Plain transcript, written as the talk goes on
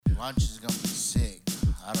Lunch is gonna be sick.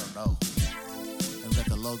 I don't know. And we got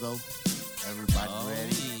the logo. Everybody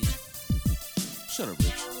ready? Shut up,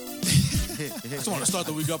 Rich. I just want to start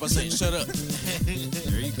the week up by saying shut up.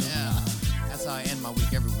 There you go. Yeah. That's how I end my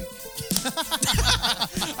week every week.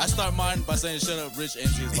 I start mine by saying shut up. Rich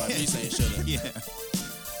ends his by me saying shut up. Yeah.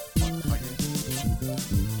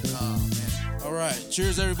 All right.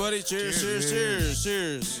 Cheers, everybody. Cheers, cheers, cheers,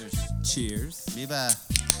 cheers. Cheers. Viva.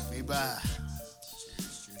 Viva.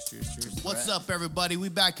 What's up, everybody? We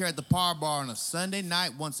back here at the Par Bar on a Sunday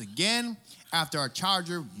night once again after our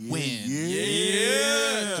Charger win.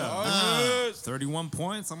 Yeah. 31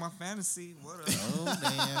 points on my fantasy. What up? Oh,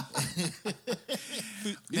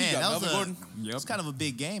 damn. Man, that was kind of a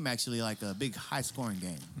big game, actually, like a big high-scoring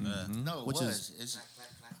game. No, Which it was.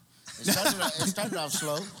 It started off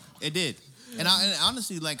slow. It did. And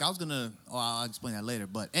honestly, like, I was going to... Oh, I'll explain that later.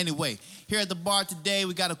 But anyway, here at the bar today,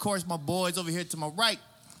 we got, of course, my boys over here to my right.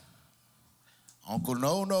 Uncle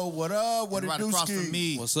Nono, what up? What right it do, across Ski? from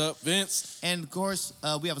me. What's up, Vince? And, of course,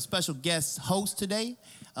 we have a special guest host today,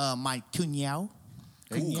 Mike Cunyao.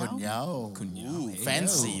 Cunyao. Ooh,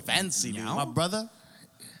 fancy, fancy. My brother.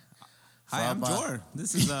 Hi, I'm Jor.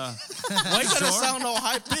 This is Why you gotta sound all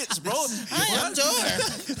high pitched, bro? Hi, I'm Jor.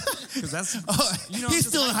 because that's He's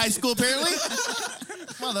still in high school, apparently. His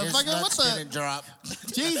Motherfucker, what nuts the... didn't drop.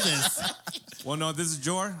 Jesus. well, no, this is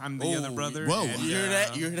Jor. I'm the other brother. Whoa. and, You hear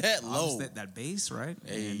that? You hear that? Low. that bass, right?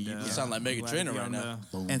 Hey, And, you sound like Megan glad to Trainor be right on now.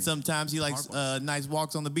 And sometimes he likes nice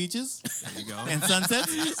walks on the beaches There you go. and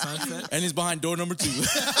sunsets. Sunset. And he's behind door number 2.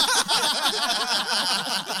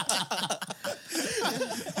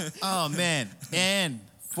 Oh, man. And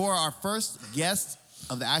for our first guest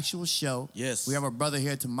of the actual show, Yes. we have our brother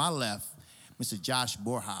here to my left, Mr. Josh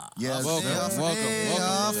Borja. Yes.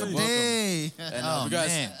 Welcome. Day. And Oh, we guys,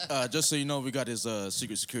 man. just so you know, we got his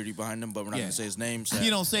secret security behind him, but we're not Yeah. gonna say his name. So You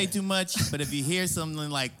don't say too much, but if you hear something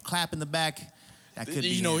like clap in the back, that could be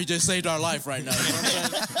you know, him. he just saved our life right now. You know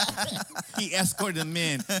what I'm saying? He escorted him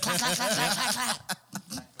in. Clap, clap, clap, clap, clap, clap.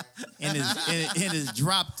 In his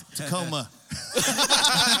dropped Tacoma.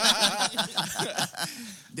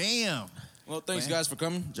 Damn. Well, thanks guys for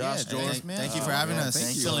coming, Josh, Yeah, George. thanks, man. Thank you for having us.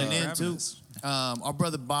 Thank you Filling for in, having too. us. Our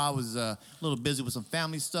brother Bob was a little busy with some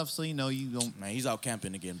family stuff, so, you know, you don't... Man, he's out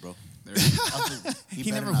camping again, bro. He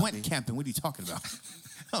better never not went be. camping. What are you talking about?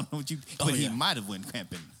 I don't know what you... But he yeah. might have went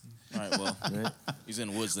camping. All right, well, he's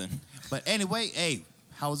in the woods then. But anyway, hey,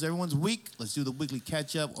 how was everyone's week? Let's do the weekly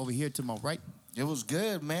catch-up over here to my right. It was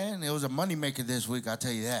good, man. It was a moneymaker this week, I'll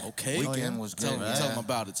tell you that. Okay. Weekend was good. Tell him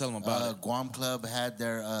about it. Tell him about it. Guam Club had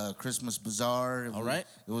their Christmas bazaar. All right.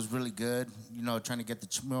 It was really good. You know, trying to get the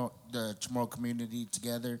Chamorro community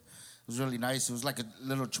together. It was really nice. It was like a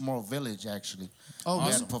little Chamorro village, actually. Oh, we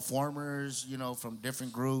awesome. had performers, you know, from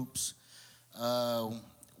different groups.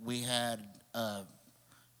 We had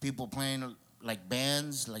people playing like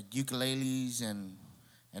bands, like ukuleles and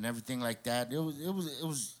everything like that.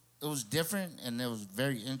 It was different and it was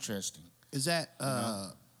very interesting. Is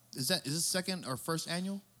this second or first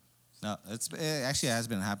annual? No, it actually has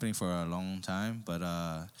been happening for a long time, but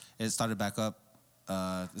it started back up.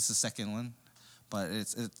 This is the second one, but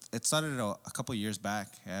it started a couple years back.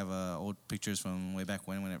 I have old pictures from way back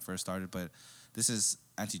when it first started, but this is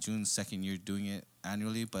Auntie June's second year doing it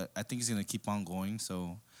annually, but I think he's gonna keep on going.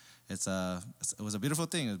 So it was a beautiful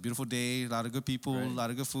thing. It was a beautiful day. A lot of good people, a lot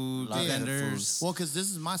of good food, Lot good of good vendors. Well, because this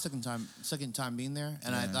is my second time being there,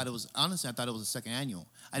 and I thought it was honestly I thought it was a second annual.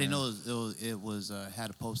 I didn't know it was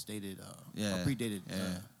had a post-dated, a predated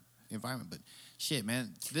environment. But shit,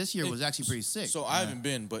 man, this year was actually pretty sick. So I haven't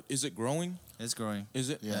been, but is it growing? It's growing. Is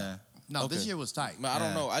it? Yeah. No, this Okay. year was tight. Man, I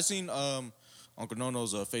don't know. I seen Uncle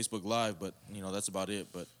Nono's Facebook Live, but you know that's about it.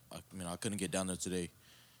 But I couldn't get down there today.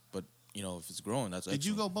 But you know, if it's growing, that's. Did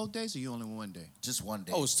you excellent. go both days, or you only went one day? Just one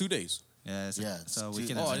day. Oh, it's 2 days. Yeah. It's it's a two-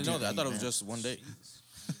 weekend. Oh, I event. didn't know that. I thought it was man. just one day.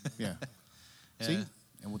 Yeah. Yeah. See,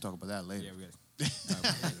 and we'll talk about that later. Yeah, we got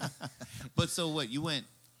it. But so what? You went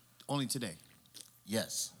only today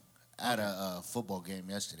Yes. I had a football game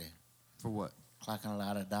yesterday. for what? Clocking a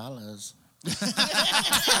lot of dollars.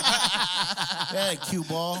 Yeah, cue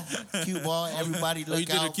ball. Everybody you look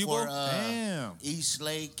did a out cue for ball? Damn. East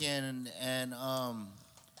Lake and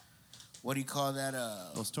what do you call that?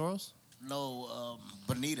 Los Toros? No,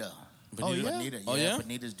 Bonita. Oh, yeah? Bonita. Oh, yeah?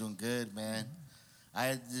 Bonita's doing good, man.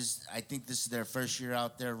 I think this is their first year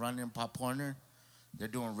out there running Pop Warner. They're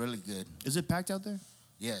doing really good. Is it packed out there?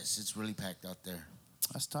 Yes, it's really packed out there.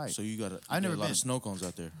 That's tight. So you got I've never a lot been. of snow cones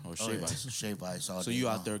out there or shave ice. Shave ice all So day you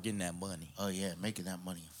long. out there getting that money? Oh yeah, making that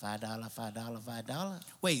money. $5, $5.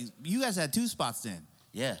 Wait, you guys had two spots then?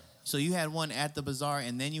 Yeah. So you had one at the bazaar,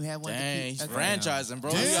 and then you had one. Dang, he's at the- franchising,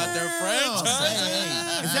 bro. You Damn. got their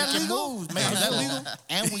franchise. Is that legal? Moves, Man, is that So- legal?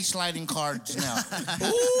 And we sliding cards now. You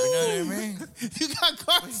know what I mean? You got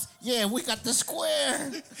cards. Yeah, we got the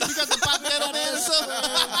square. You got the papelero man.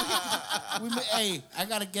 Hey, I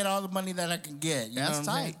gotta get all the money that I can get. You know That's what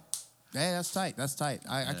I'm tight. Yeah, that's tight. That's tight.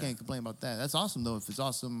 I can't complain about that. That's awesome though. If it's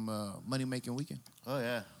awesome money making weekend. Oh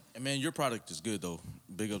yeah. And man, your product is good though.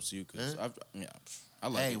 Big ups to you, cause I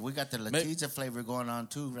like Hey, it. we got the Leticia flavor going on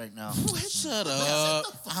too right now. Shut up.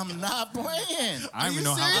 I'm not playing. I don't even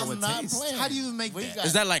know how that would I'm not taste. playing. How do you even make We that? got-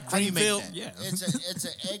 Is that like How do you cream make filled? that? Yeah. It's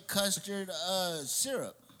an egg custard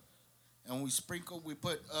syrup, and we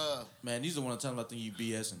put Man, these are one of the times I think you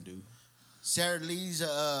BSing, dude. Sara Lee's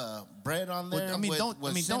bread on there. Well, I mean,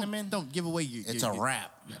 with cinnamon. don't give away your. It's your, a your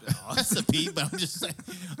wrap. recipe, but I'm just saying.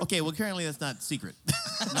 Okay, well, currently that's not secret.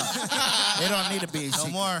 It don't need to be a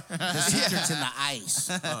secret. more. The secret's in the ice.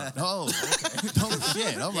 Oh, okay. Oh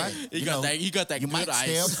shit! All right. You got that. You got that You good might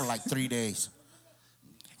stay up ice. for like 3 days.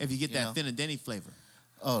 If you get You know. that Finn and Denny flavor,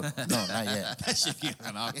 Oh no, not yet. that should be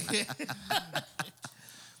awkward.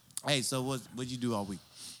 Hey, so what'd you do all week?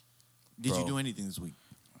 Did you Bro. do anything this week?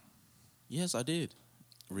 Yes, I did.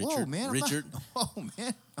 Richard. Whoa, man! I'm not- Richard. Oh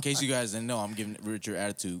man! In case you guys didn't know, I'm giving Richard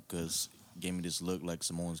attitude because he gave me this look like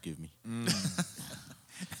Samoans give me.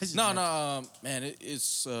 No, man,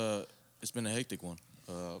 it's been a hectic one.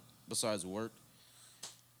 Besides work,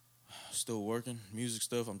 still working, music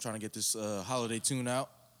stuff. I'm trying to get this holiday tune out.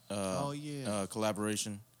 Oh, yeah.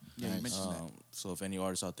 Collaboration. Yeah, you mentioned that. So if any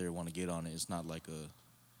artists out there want to get on it, it's not like a,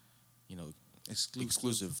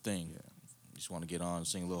 exclusive thing. Yeah. You just want to get on,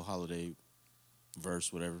 sing a little holiday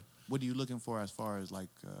verse, whatever. What are you looking for as far as like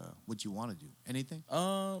what you want to do? Anything?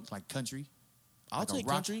 I'll Like country? take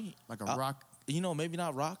rock, country. Like a I'll- rock? Maybe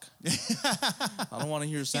not rock. I don't want to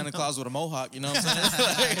hear Santa Claus with a mohawk. You know what I'm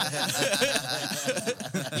saying?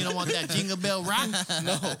 You don't want that jingle bell rock?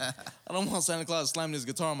 No, I don't want Santa Claus slamming his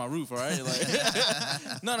guitar on my roof. All right,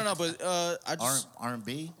 like, no. But I just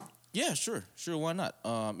R&B. yeah, sure, why not?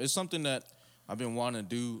 It's something that I've been wanting to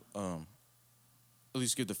do. At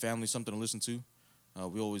least give the family something to listen to.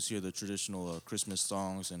 We always hear the traditional Christmas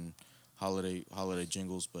songs and holiday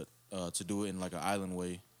jingles, but to do it in like an island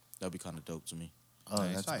way, that'd be kind of dope to me. Oh,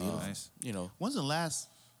 Nice. that's Tight. beautiful. Nice. When's the last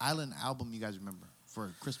island album you guys remember for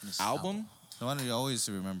a Christmas Album? The one you always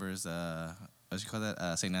remember is what you call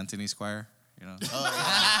that? St. Anthony's Choir.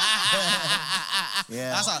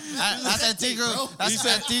 Yeah. That's Antigo. That's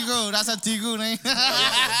Antigo. That's Antigo, man.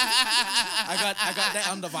 I got that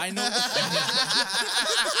on the vinyl.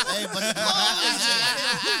 Hey, but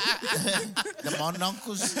the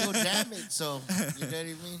mononcle's still damaged, so you know what I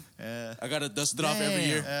mean? I gotta dust it off every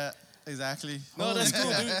year. Exactly. No, that's cool,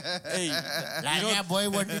 dude. Hey, Like, yeah, boy,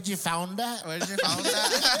 where did you found that? Where did you found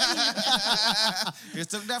that? You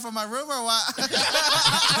took that from my room or what?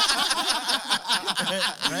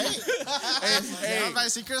 Right? Hey, my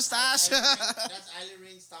secret stash. That's Island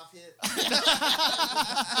Ring Stop Hit.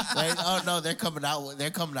 Right? Oh no, they're coming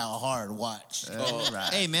out hard. Watch.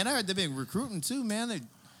 Hey man, I heard they've been recruiting too, man.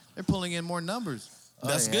 They're pulling in more numbers.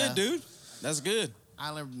 that's yeah. good, dude. That's good.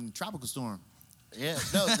 Island Tropical Storm. Yeah,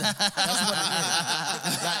 no, that's what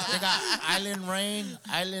it is. They got Island Rain,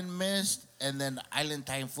 Island Mist, and then Island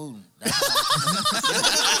Typhoon.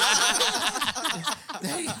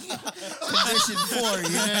 Condition 4, you know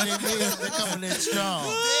what I mean? They're coming in strong.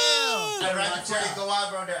 And right before they go out,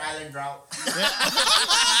 bro, they're Island Drought.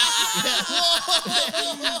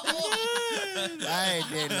 I ain't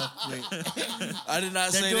did no quick. I did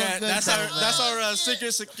not They're say doing that. good That's though, our man. that's our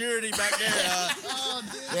secret security back there.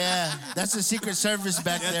 Yeah, that's the Secret Service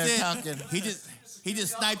back That's there it. talking. He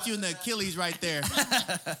just sniped you in the Achilles right there.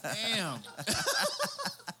 Damn.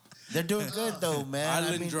 They're doing good though, man.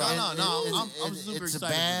 Island Drought. No, I'm super it's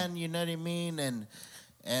excited. a band, you know what I mean, and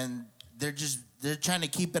they're trying to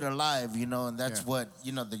keep it alive, you know, and that's Yeah. what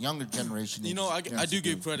the younger generation. You know, I needs do to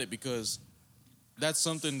give credit because that's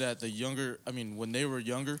something that when they were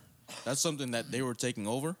younger, that's something that they were taking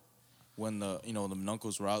over when the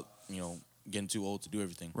Monuncles were out, getting too old to do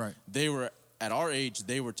everything. Right. They were at our age,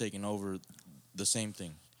 they were taking over the same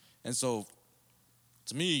thing. And so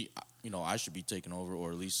to me, I should be taking over,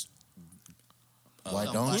 or at least Why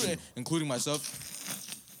don't you? including myself.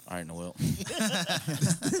 All right, Noel.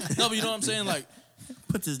 No, but you know what I'm saying? Like,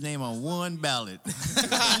 Puts his name on one ballot.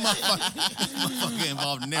 Motherfucker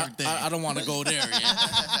involved in everything. I don't want to go there yet.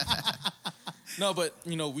 No, but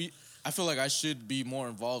I feel like I should be more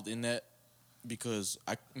involved in that because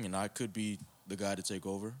I could be the guy to take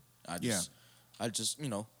over. I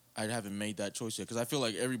haven't made that choice yet because I feel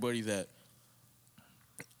like everybody that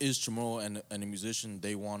is Chamorro and a musician,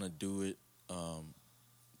 they want to do it,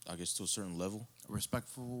 I guess, to a certain level.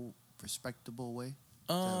 Respectable way.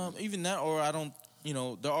 Even that, or I don't.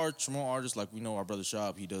 There are Chamorro artists like we know our brother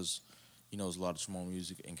Shab. He knows a lot of Chamorro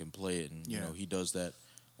music and can play it, and he does that.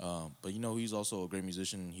 But he's also a great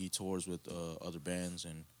musician. He tours with other bands,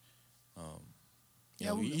 and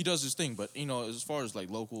he does his thing. But as far as like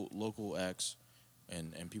local acts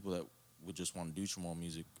and people that would just want to do Chamorro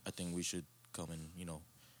music, I think we should come and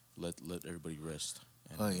let everybody rest.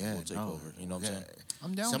 And we'll take over. You know what I'm saying?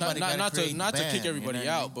 I'm down. Not to kick everybody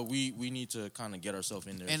out, but we need to kind of get ourselves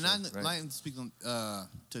in there. And not speaking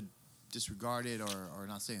to disregard it or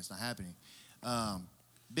not saying it's not happening.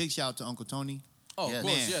 Big shout out to Uncle Tony. Oh, of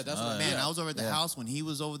course, yeah, that's right. Man, I was over at the house when he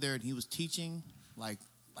was over there and he was teaching like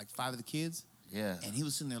 5 of the kids. Yeah. And he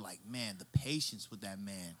was sitting there like, man, the patience with that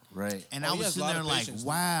man. Right. And I was sitting there like,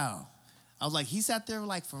 wow. I was like, he sat there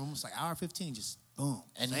like for almost like hour 15, just boom.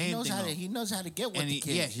 And he knows how to get with the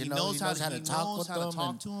kids. Yeah, he knows how to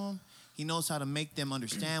talk to them. He knows how to make them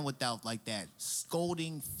understand without like that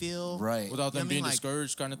scolding feel. Right. Without them being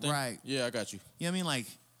discouraged kind of thing. Right. Yeah, I got you. You know what I mean? Like,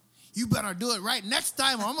 you better do it right next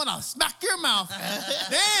time or I'm going to smack your mouth.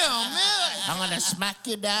 Damn, man. I'm going to smack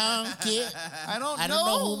you down, kid. I don't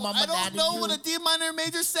know who Mama I don't Daddy know you. what a D minor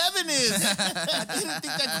major 7 is. I didn't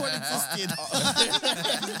think that chord existed.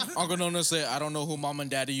 Uncle Nona said, I don't know who mom and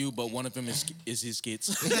daddy you, but one of them is his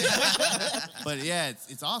kids. But yeah,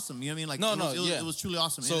 it's awesome. You know what I mean? Like, it was truly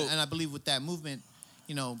awesome. So, and I believe with that movement,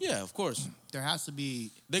 yeah, of course. There has to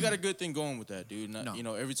be. They got a good thing going with that, dude.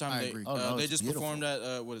 Every time they just beautiful. performed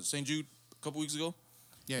at St. Jude a couple weeks ago.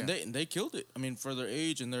 Yeah. And they killed it. I mean, for their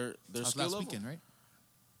age and their skill last level. weekend, right?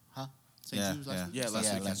 Huh? St. Jude's last weekend? Yeah,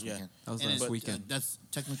 last weekend. That was And last weekend. That's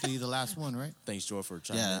technically the last one, right? Thanks, Joy, for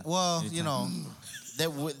trying Yeah. to. Well,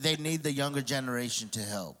 They need the younger generation to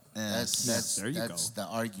help. Yeah. That's There you that's the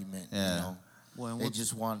argument. Yeah. Well, They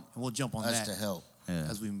just want we'll jump on us that to help. Yeah.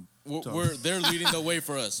 as we. They're leading the way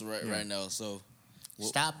for us right now. So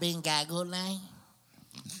Stop being gaggle line.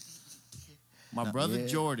 My brother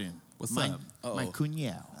Jordan. What's my, up? My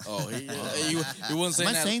cunyao. he wasn't saying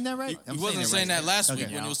Am I that. saying that right? He I'm wasn't saying right. that last Okay.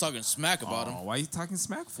 week when he was talking smack about him. Why are you talking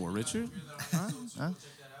smack for, Richard? What's How's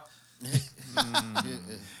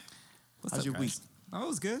up, your guys? week? Oh, it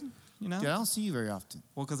was good. Dude, I don't see you very often.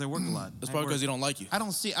 Well, because I work a lot. That's probably because he don't like you. I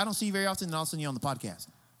don't see you very often, and all of a sudden you're on the podcast.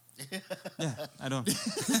 Yeah, I don't.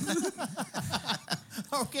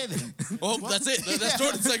 Okay then. Oh, that's it. That's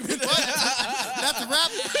Jordan's segment. That's a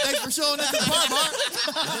wrap. Thanks for showing up to the bar, Mark.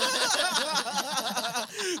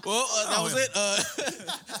 Well, that was it.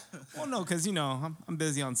 Well, no, because, I'm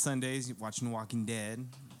busy on Sundays watching Walking Dead.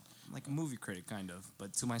 I'm like a movie critic, kind of,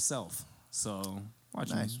 but to myself. So,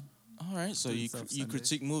 watching. Nice. All right, so you Sunday.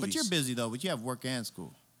 critique movies. But you're busy though. But you have work and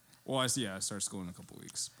school. Well, I start school in a couple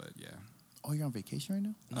weeks, but yeah. Oh, you're on vacation right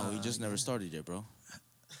now? No, he just never started yet, bro.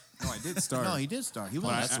 No, I did start. No, he did start. He was.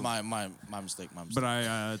 Well, that's my mistake. But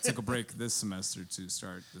I took a break this semester to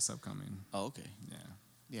start this upcoming. Oh, okay. Yeah.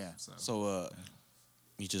 Yeah. So,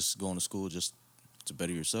 you just going to school just to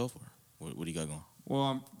better yourself, or what do you got going?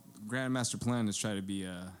 Well, Grandmaster plan is try to be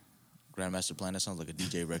a Grandmaster Plan. That sounds like a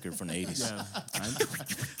DJ record from the '80s. Yeah.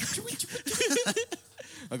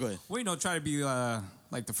 Oh, go ahead. Well, try to be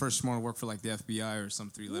like the first Chamorro to work for like the FBI or some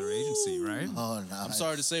 3-letter agency, right? Oh no! I'm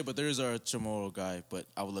sorry to say, but there is a Chamorro guy, but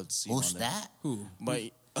I would love to see him Who's on there. that? Who? But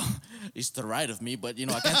he's to the right of me, but I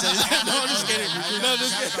can't tell you that. No, I'm just kidding. No,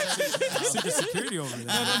 just kidding. Secret security over there.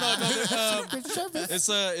 No.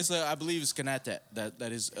 It's I believe it's Kanatat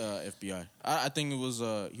that is FBI. I think it was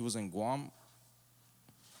he was in Guam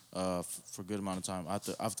for a good amount of time. I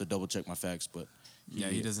have to double check my facts, but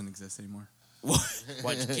He doesn't exist anymore.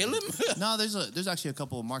 Why'd you kill him? No, there's actually a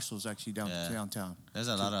couple of marshals actually downtown. There's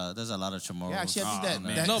a lot of Chamorros. Yeah, actually, I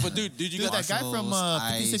think that No, but dude, you dude, got that guy from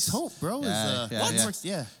Marshals, 56 Ice. Hope, bro, Yeah, is yeah, he yeah. works-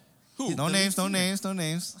 yeah. who? No names. Hopefully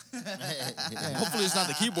it's not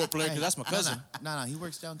the keyboard player because that's my cousin. No, he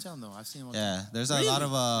works downtown though. I've seen him. On Yeah, there's a Really? lot You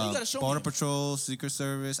of gotta show Border me. Patrol, Secret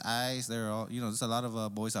Service, ICE. They're all there's a lot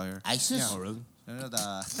of boys out here. ISIS. Oh, really?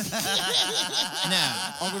 Now,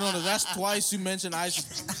 Uncle Nona, that's twice you mentioned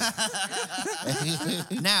ISIS.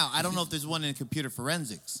 now I don't know if there's one in computer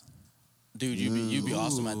forensics. Dude, you'd be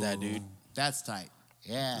awesome at that, dude. That's tight.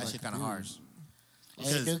 Yeah. That shit kind of hard.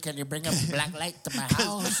 Hey, dude, can you bring a black light to my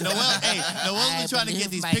house? Noel's been trying to get believe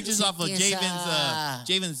these my pictures off of chick is,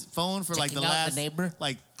 Javen's phone for like the checking out last the neighbor.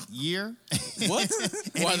 year. What?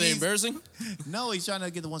 Why are they embarrassing? No, he's trying to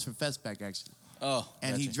get the ones from Festback actually. Oh,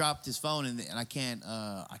 And he gotcha. dropped his phone and I can't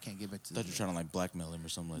give it to. I thought you were trying to like blackmail him or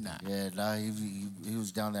something like that. Yeah, no, he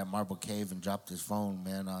was down at Marble Cave and dropped his phone,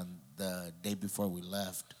 man, on the day before we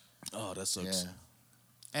left. Oh, that sucks. Yeah.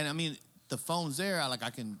 And I mean, the phone's there. I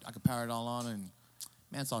can power it all on, and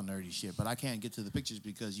man, it's all nerdy shit. But I can't get to the pictures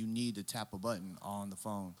because you need to tap a button on the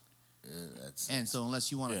phone. And so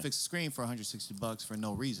unless you want to fix the screen for $160 for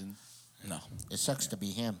no reason, no, it sucks to be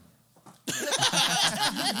him.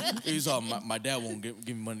 He's all my dad won't give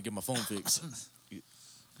me money to get my phone fixed.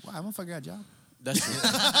 Wow, I'm gonna figure out a job. That's true,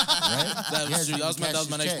 right? That's true. That was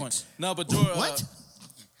my next point. No, but George, what?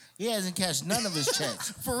 He hasn't cashed none of his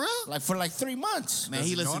checks. For real? For 3 months. Man,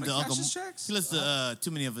 he listened to Uncle. He listened to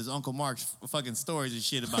too many of his Uncle Mark's fucking stories and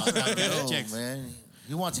shit about how to get checks. Man.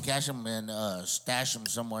 He wants to cash them and stash them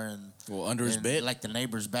somewhere under his bed, like the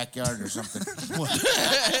neighbor's backyard or something.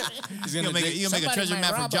 He's gonna make a treasure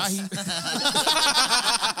map for Jahi.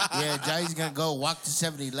 Yeah, Jahi's gonna go walk to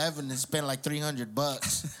 7-Eleven and spend like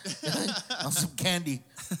 $300 on some candy.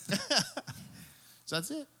 So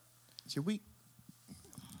that's it. It's your week.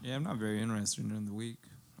 Yeah, I'm not very interested during the week.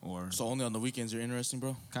 So only on the weekends you're interesting,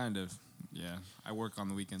 bro? Kind of. Yeah, I work on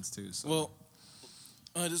the weekends too. So. Well,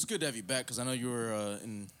 it's good to have you back because I know you were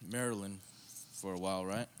in Maryland for a while,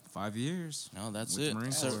 right? 5 years. No, that's it.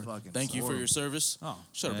 Sir, thank you for your service. Oh,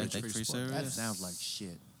 shut up, Rich. Thank you for your service. That sounds like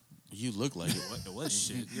shit. You look like it. It was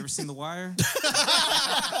shit. You ever seen The Wire?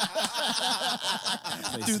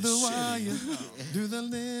 Do the wire. Do the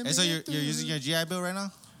limit. Hey, so you're using your GI Bill right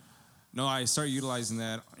now? No, I start utilizing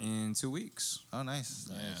that in 2 weeks. Oh, nice.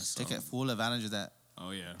 Yeah, Take full advantage of that.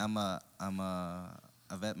 Oh yeah. I'm a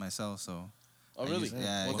vet myself, so. Oh really?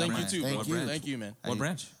 Yeah. Well, thank you too, bro. Thank you. Thank you, man. What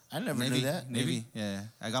branch? I never Navy, knew that. Navy. Yeah.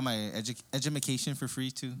 I got my education for free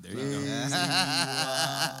too. There you go.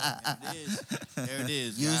 There it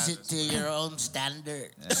is. Use it to your own standard.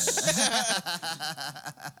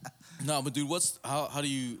 No, but dude, how do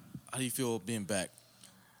you feel being back?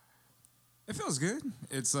 It feels good.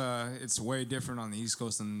 It's way different on the East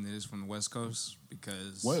Coast than it is from the West Coast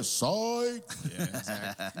because West Side. Yeah,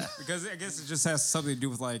 exactly. Because I guess it just has something to do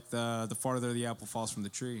with like the farther the apple falls from the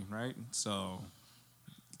tree, right? So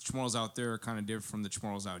Chamorros out there are kind of different from the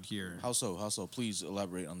Chamorros out here. How so? How so? Please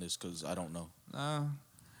elaborate on this because I don't know.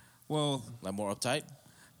 Well, like more uptight?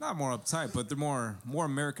 Not more uptight, but they're more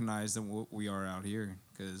Americanized than what we are out here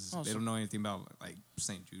because they don't know anything about like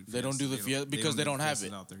St. Jude. They don't do the fiesta because they don't have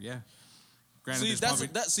it out there. Yeah. Granted,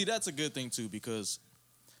 that's a good thing too because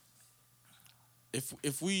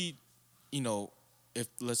if we, if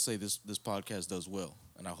let's say this podcast does well,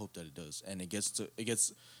 and I hope that it does, and it gets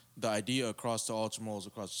the idea across to all Chamorros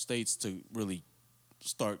across the states to really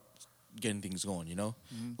start getting things going,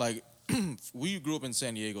 Mm-hmm. Like we grew up in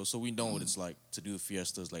San Diego, so we know what it's like to do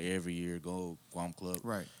fiestas like every year, go Guam Club.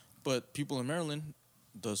 Right. But people in Maryland,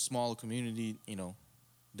 the small community,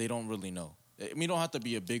 they don't really know. I mean, you don't have to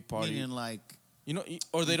be a big party. Meaning like,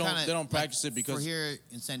 or they don't practice it because for here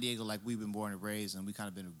in San Diego, like we've been born and raised, and we kind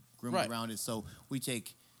of been groomed around it. So we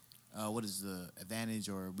take what is the advantage,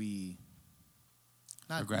 or we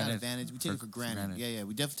not advantage. We take it for granted. Yeah,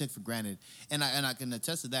 we definitely take it for granted, and I can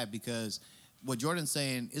attest to that because what Jordan's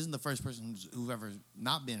saying isn't the first person who's ever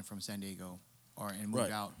not been from San Diego and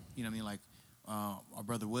moved out. You know what I mean? Like our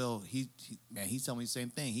brother Will, he's telling me the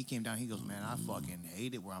same thing. He came down. He goes, man, I fucking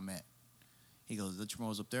hate it where I'm at. He goes, the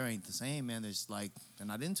Chamorros up there ain't the same, man. There's like they're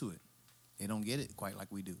not into it. They don't get it quite like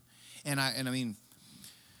we do. And I mean,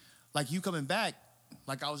 like you coming back,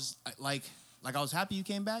 like I was happy you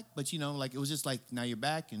came back, but like it was just like now you're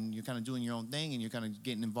back and you're kind of doing your own thing and you're kind of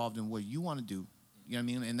getting involved in what you want to do. You know what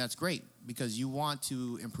I mean? And that's great because you want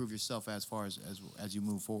to improve yourself as far as you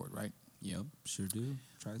move forward, right? Yep, sure do.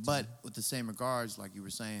 Try to. But with the same regards, like you were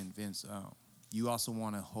saying, Vince, you also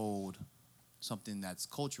want to hold something that's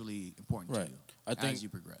culturally important to you as you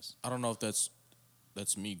progress. I don't know if that's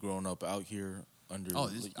me growing up out here under.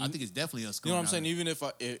 Oh, I think it's definitely us. You know what I'm saying? Even if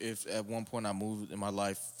at one point I moved in my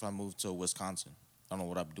life, if I moved to Wisconsin, I don't know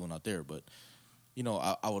what I'd be doing out there, but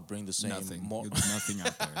I would bring the same. Nothing. Nothing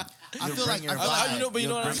out there. I feel like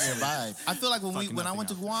what I'm saying. I feel like when I went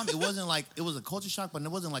to Guam, it wasn't like it was a culture shock, but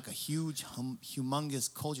it wasn't like a huge,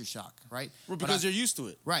 humongous culture shock, right? Well, because you're used to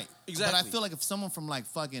it, right? Exactly. But I feel like if someone from like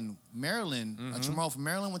fucking Maryland, a Chamorro from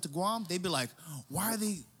Maryland, went to Guam, they'd be like, why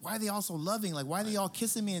are they all so loving? Like, why are they all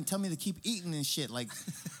kissing me and tell me to keep eating and shit? Like,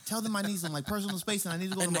 tell them I need some like personal space and I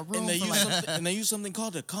need to go to my room. And they use something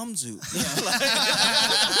called a kamzu.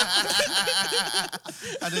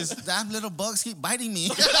 These damn little bugs keep biting me.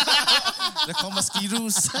 They're called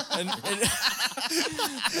mosquitoes. and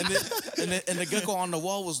the gecko on the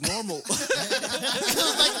wall was normal.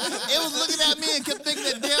 It was looking at me and kept making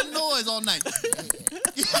that damn noise all night.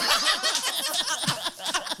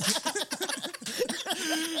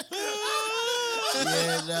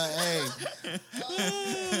 Yeah, no, hey.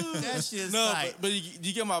 That shit's No, tight. but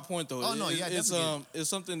you get my point though. Oh, no, yeah, definitely. It's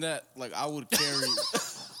something that like I would carry.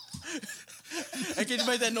 Hey, can you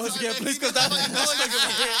make that noise again, please? Because that's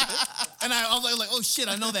And I was like, oh shit,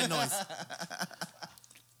 I know that noise.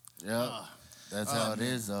 Yep. That's how it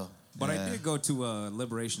is, though. But I did go to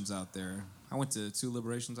Liberations out there. I went to 2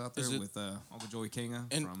 Liberations out there with Uncle Joey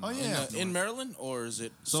Kinga. In Maryland, or is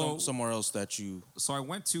it somewhere else that you? So I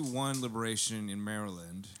went to one Liberation in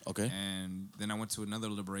Maryland. Okay. And then I went to another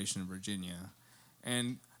Liberation in Virginia.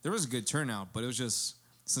 And there was a good turnout, but it was just,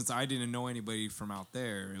 since I didn't know anybody from out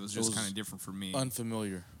there, it was just kind of different for me.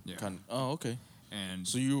 Unfamiliar. Yeah. Oh, okay. And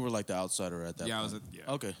so you were like the outsider at that point.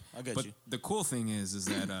 Okay, I get you. But the cool thing is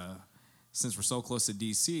that since we're so close to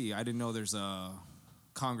D.C., I didn't know there's a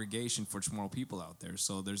congregation for Chamorro people out there.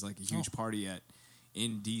 So there's like a huge party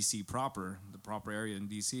in D.C. proper, the proper area in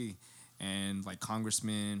D.C., and like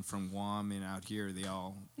congressmen from Guam and out here, they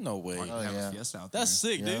all no way have a fiesta out there. That's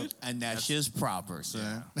sick, dude. And that shit's proper,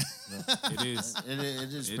 son. It is. It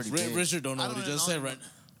is pretty big. Richard don't know what he just said, right?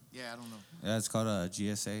 Yeah, I don't know. Yeah, it's called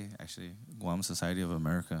GSA, actually, Guam Society of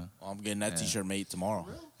America. I'm getting that T-shirt made tomorrow.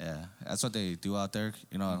 Yeah, that's what they do out there.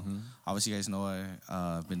 You know, obviously you guys know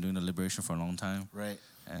I've been doing the Liberation for a long time. Right.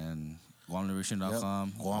 And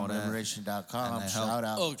GuamLiberation.com. GuamLiberation.com. Shout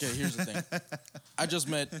out. Okay, here's the thing. I just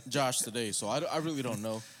met Josh today, so I really don't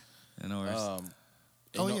know. No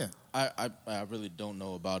worries. Yeah. I really don't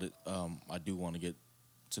know about it. I do want to get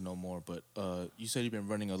to know more, but you said you've been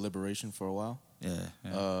running a Liberation for a while?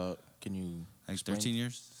 Yeah. Can you like explain? 13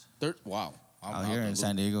 years. Wow. Out here in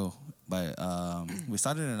San Diego. But we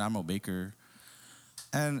started in Admiral Baker.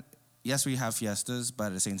 And yes, we have fiestas, but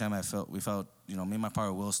at the same time, we felt, you know, me and my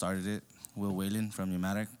partner Will started it. Will Whalen from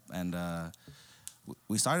Pneumatic. And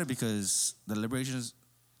we started because the Liberations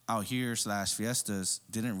out here / fiestas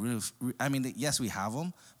didn't really, I mean, yes, we have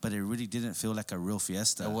them, but it really didn't feel like a real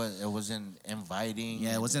fiesta. It wasn't inviting.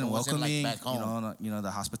 Yeah, it wasn't welcoming. Like back home. You know,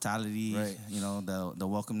 the hospitality. Right. You know, the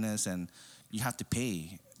welcomeness, and you have to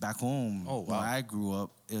pay. Back home, where I grew up,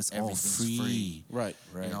 it was all free. Right.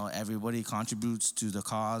 You know, everybody contributes to the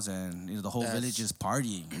cause, and you know the whole village is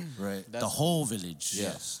partying. Right. The whole village.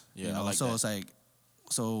 Yes. Yeah. You know, I like so that. it's like,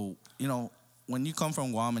 so you know, when you come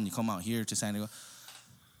from Guam and you come out here to San Diego,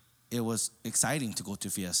 it was exciting to go to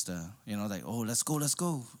fiesta. You know, like, oh, let's go.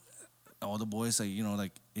 All the boys, like, you know,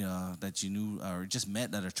 like, that you knew or just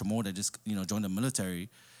met that are Chamorro that just, you know, joined the military.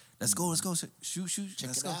 Let's go. Shoot.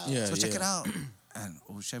 Let's go. Yeah, Let's go check it out. And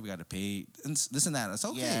oh shit, we got to pay and this and that. It's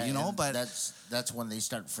okay, you know, but that's when they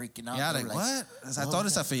start freaking out. yeah, They're like what? I thought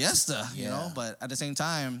it's a fiesta, you Yeah. know, but at the same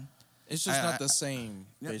time, It's just not the same,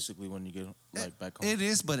 basically, when you get like back home. it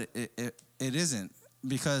is, but it isn't.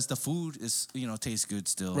 Because the food is, you know, tastes good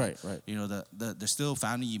still. Right. You know, there's still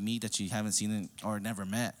family you meet that you haven't seen or never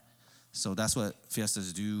met. So that's what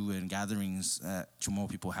fiestas do and gatherings that Chamorro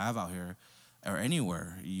people have out here or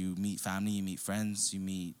anywhere. You meet family, you meet friends, you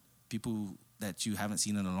meet people that you haven't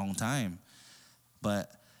seen in a long time.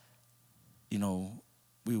 But, you know,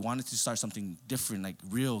 we wanted to start something different, like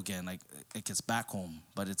real again, like it gets back home,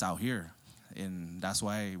 but it's out here. And that's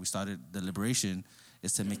why we started the Liberation,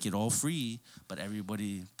 is to make it all free, but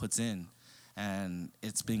everybody puts in. And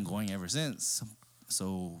it's been going ever since.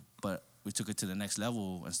 So, but we took it to the next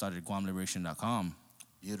level and started GuamLiberation.com.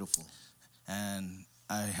 Beautiful. And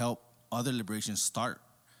I help other liberations start.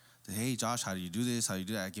 Hey, Josh, how do you do this? How do you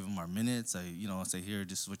do that? I give them our minutes. I say, here,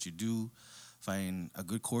 this is what you do. Find a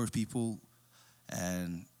good core of people.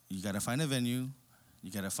 And you got to find a venue.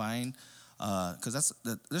 You got to find, because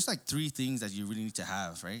there's like 3 things that you really need to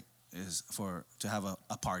have, right? Is to have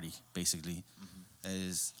a party, basically.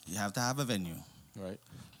 Is you have to have a venue. Right.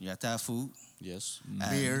 You have to have food. Yes.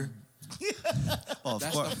 Beer. Oh, of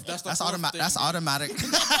course. That's That's automatic. I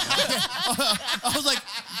was like,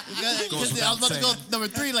 because I was about to go number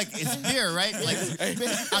 3, like, it's beer, right? Like, after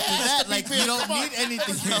that, like, you don't need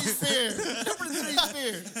anything else. Beer. Number 3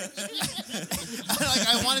 beer. Like,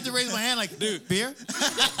 I wanted to raise my hand, like, dude, beer?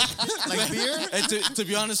 Like, beer? And to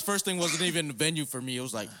be honest, first thing wasn't even a venue for me. It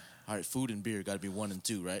was like, all right, food and beer got to be 1 and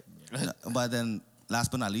 2, right? But then,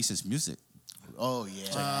 last but not least, is music. Oh, yeah.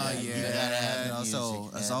 Yeah. You gotta have You know, music. so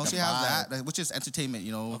as And long as the you have vibe. that, which is entertainment,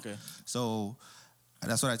 you know. Okay. So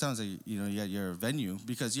that's what I tell them. So, you know, you got your venue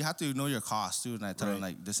because you have to know your cost too. And I tell them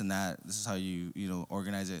like this and that. This is how you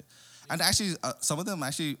organize it. And actually, some of them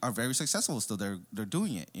actually are very successful. Still, they're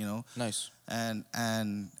doing it. You know. Nice. And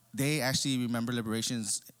they actually remember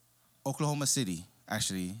Liberations, Oklahoma City.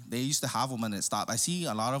 Actually, they used to have them and it stopped. I see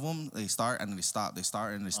a lot of them. They start and they stop. They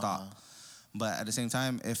start and they stop. But at the same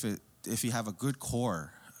time, if you have a good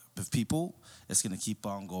core people, it's gonna keep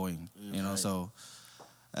on going. You know, so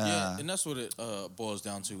yeah, and that's what it boils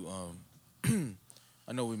down to.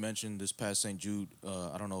 I know we mentioned this past St. Jude.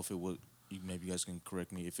 I don't know if it was. Maybe you guys can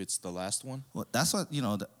correct me if it's the last one. Well, that's what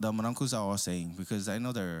the Mononcos are all saying, because I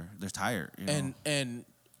know they're tired. And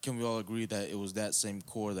can we all agree that it was that same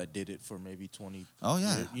core that did it for maybe 20? Oh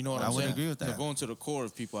yeah, you know what I I'm would saying? agree with that. So going to the core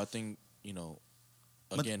of people, I think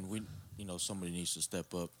again we somebody needs to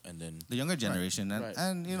step up, and then the younger generation, Right.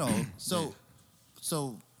 and So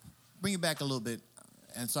bring it back a little bit,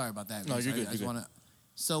 and sorry about that. No, you're good. I just wanna.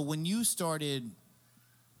 So when you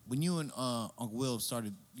and Uncle Will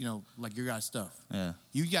started, like your guys' stuff. Yeah.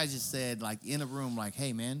 You guys just said, like, in a room, like,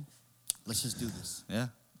 hey, man, let's just do this. Yeah.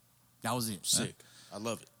 That was it. sick. I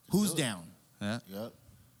love it. Who's down? Yeah. Yep.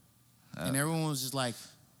 And everyone was just like,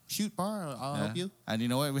 shoot, Bar, I'll help you. And you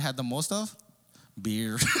know what we had the most of?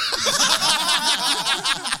 Beer.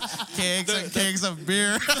 kegs of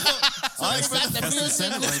beer. So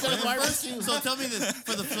tell me this: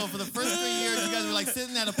 for the first 3 years, you guys were like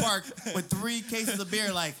sitting at a park with 3 cases of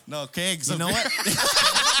beer. Like, No, kegs. you know what?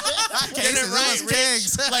 Kegs. It was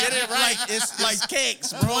kegs. It's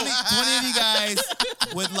cakes, bro. 20 of you guys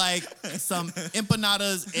with like some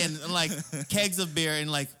empanadas and like kegs of beer,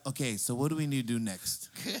 and like, okay, so what do we need to do next?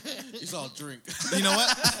 It's all drink. You know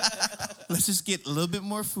what? Let's just get a little bit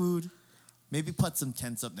more food. Maybe put some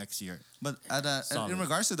tents up next year. But Solid. in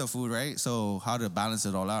regards to the food, right? So how to balance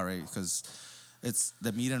it all out, right? Because it's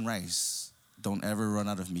the meat and rice. Don't ever run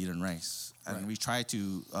out of meat and rice. And Right. we try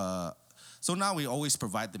to. So now we always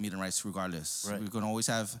provide the meat and rice regardless. Right. We can always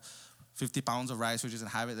have 50 pounds of rice. We just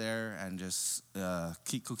have it there and just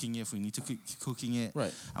keep cooking it if we need to keep cooking it.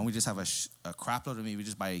 Right. And we just have a crap load of meat. We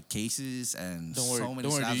just buy cases and Don't worry. so many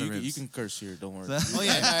Don't worry, slabs dude. of ribs. You can curse here. Don't worry. Oh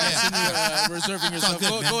yeah. Reserving yourself.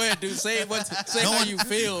 good, Go ahead, dude. Say how you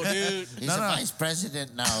feel, dude. He's a vice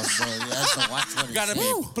president now, so he has to watch what he You gotta be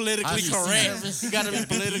says. politically PC. correct. You gotta be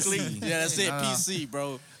politically. Yeah, that's it. PC,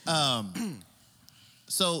 bro.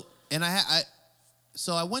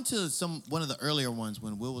 So I went to one of the earlier ones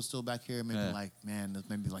when Will was still back here. Maybe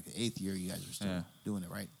maybe like the 8th year you guys were still doing it,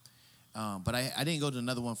 right? But I didn't go to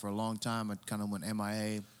another one for a long time. I kind of went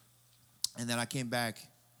MIA, and then I came back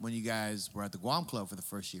when you guys were at the Guam Club for the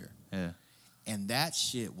first year. Yeah. And that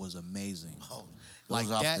shit was amazing. Oh,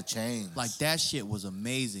 goes off the chains. Like that shit was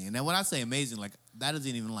amazing. And then when I say amazing, like that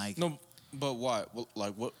isn't even like No, but why?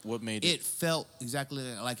 What made it? it felt exactly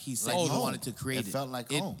like he said Like he home. wanted to create it. It felt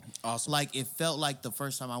like home. Awesome. Like it felt like the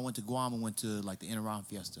first time I went to Guam and went to like the Inaran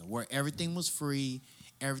Fiesta, where everything was free,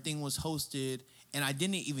 everything was hosted, and I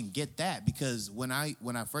didn't even get that because when I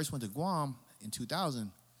first went to Guam in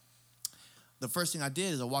 2000, the first thing I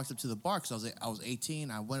did is I walked up to the bar because I was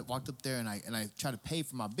 18. I walked up there and I tried to pay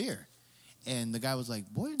for my beer, and the guy was like,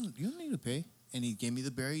 "Boy, you don't need to pay," and he gave me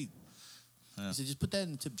the beer. He said, "Just put that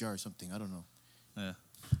in the tip jar or something." I don't know. Yeah.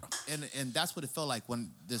 And that's what it felt like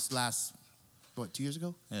when this last 2 years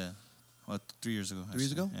ago. Yeah. Well, 3 years ago. 3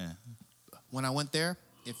 years actually. ago? Yeah. When I went there,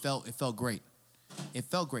 it felt great. It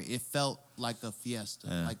felt great. It felt like a fiesta,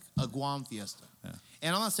 like a Guam fiesta. Yeah.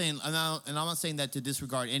 And I'm not saying that to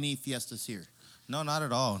disregard any fiestas here. No, not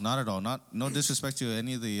at all. Not at all. No disrespect to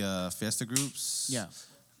any of the fiesta groups. Yeah. It's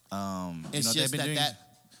It's they've just been doing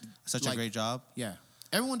that such like- a great job. yeah.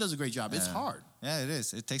 Everyone does a great job. It's Yeah. hard. Yeah, it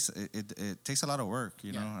is. It takes a lot of work,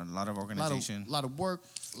 you know, a lot of organization. A lot of work,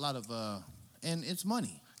 a lot of and it's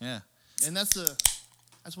money. Yeah. And that's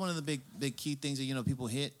one of the big key things that people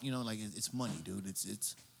hit. Like it's money, dude.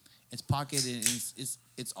 It's pocket and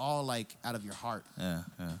it's all like out of your heart. Yeah.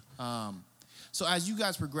 Yeah. So as you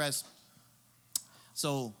guys progress,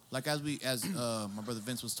 so like as my brother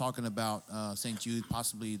Vince was talking about St. Jude,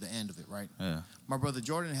 possibly the end of it, right? Yeah. My brother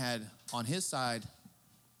Jordan had on his side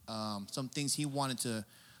some things he wanted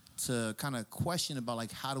to kind of question about,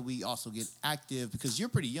 like how do we also get active because you're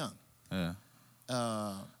pretty young. Yeah.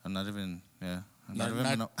 I'm not even. Yeah. I'm not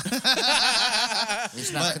even.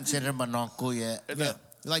 He's not considered mononco yet. Yeah.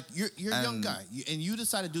 Like you're a young guy, and you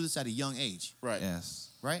decided to do this at a young age, Right. Yes.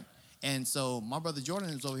 right? And so my brother Jordan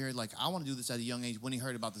is over here like, I want to do this at a young age when he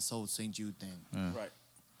heard about this whole St. Jude thing. Right.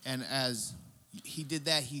 And as he did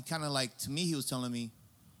that, he kind of like, to me, he was telling me,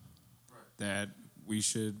 that we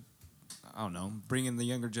should, I don't know, bring in the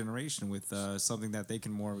younger generation with something that they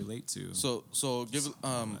can more relate to. So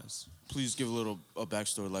please give a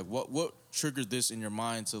backstory. Like what triggered this in your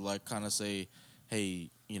mind to like kind of say, hey,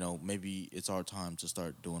 maybe it's our time to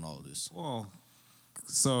start doing all of this. Well,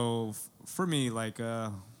 so for me, like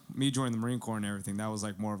me joining the Marine Corps and everything, that was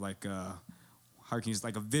like more of like how can you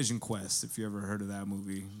like a vision quest, if you ever heard of that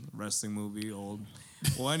movie, wrestling movie, old.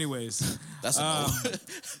 Well, anyways, That's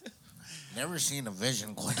Never seen a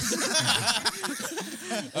vision quite.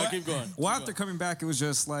 Keep going. Well, after coming back, it was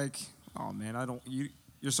just like, oh man,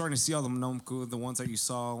 you're starting to see all the Nomku, the ones that you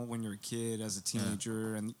saw when you were a kid as a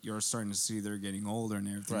teenager, and you're starting to see they're getting older and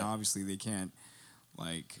everything. Right. Obviously, they can't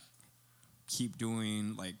like keep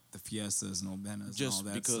doing like the fiestas and obenas Just and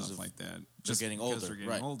all that because stuff of like that. Just getting older. They're getting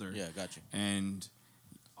right. older. Yeah, got you. And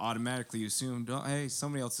automatically you assume, oh, hey,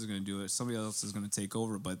 somebody else is going to do it. Somebody else is going to take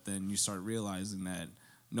over. But then you start realizing that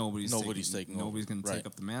nobody's taking over. Nobody's going to Right. take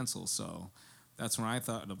up the mantle. So that's when I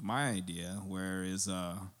thought of my idea, where is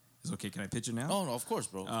okay, can I pitch it now? Oh, no, of course,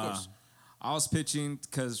 bro. Of course. I was pitching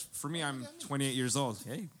because for me, I'm 28 years old.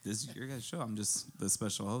 Hey, this is your guys' show. I'm just the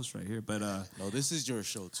special host right here. But No, this is your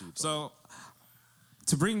show too. Bro. so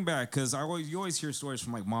to bring back, because you always hear stories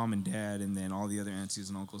from like mom and dad, and then all the other aunties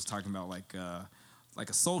and uncles talking about like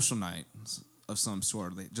a social night of some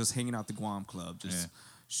sort, like just hanging out the Guam Club, just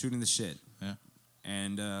shooting the shit. Yeah.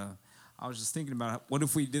 And I was just thinking about what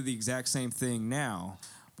if we did the exact same thing now,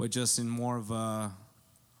 but just in more of a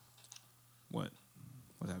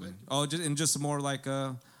what happened? Oh, just more like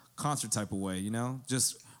a concert type of way, you know?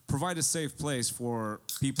 Just provide a safe place for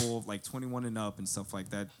people like 21 and up and stuff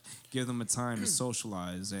like that. Give them a time to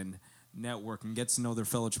socialize and network and get to know their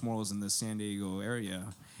fellow Chamorros in the San Diego area.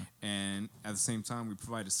 And at the same time, we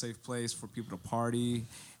provide a safe place for people to party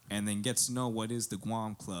and then get to know what is the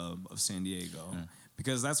Guam Club of San Diego. Yeah.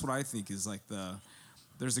 Because that's what I think is like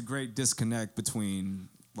there's a great disconnect between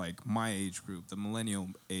like my age group, the millennial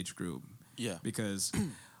age group. Yeah. Because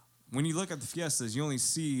when you look at the fiestas, you only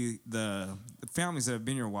see the families that have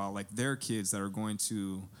been here a while, like their kids that are going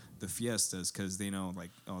to the fiestas because they know, like,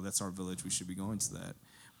 oh, that's our village, we should be going to that.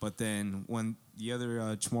 But then when the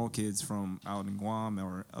other Chamorro kids from out in Guam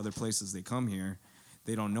or other places, they come here,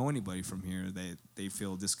 they don't know anybody from here. They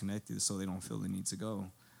feel disconnected, so they don't feel the need to go.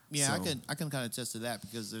 Yeah, so, I can kind of attest to that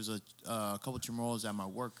because there's a couple Chamorros at my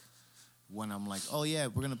work. When I'm like, oh yeah,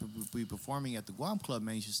 we're gonna be performing at the Guam Club,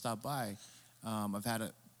 man. You should stop by. I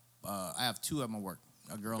have two at my work,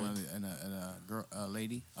 a girl and a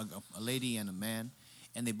lady, a lady and a man,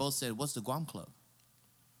 and they both said, "What's the Guam Club?"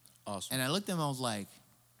 Awesome. And I looked at them, I was like,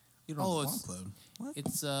 You don't know the Guam Club. What?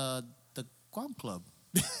 It's the Guam Club.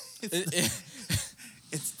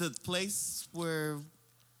 It's the place where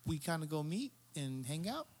we kind of go meet and hang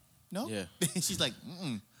out. No? Yeah. She's like,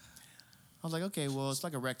 mm-mm. I was like, okay, well, it's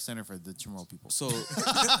like a rec center for the Chamorro people. So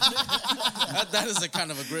that is a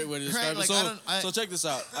kind of a great way to describe Right, it. like, So check this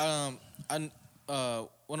out.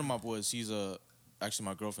 One of my boys, he's actually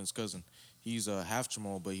my girlfriend's cousin. He's a half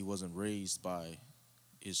Chamorro, but he wasn't raised by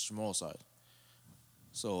his Chamorro side.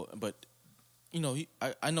 So, but you know,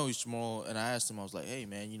 I know he's Chamorro, and I asked him. I was like, hey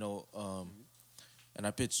man, you know, and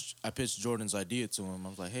I pitched Jordan's idea to him. I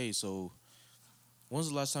was like, hey, so when's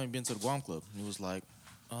the last time you've been to the Guam Club? And he was like,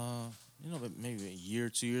 you know, maybe a year,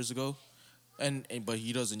 2 years ago, but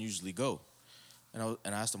he doesn't usually go. And I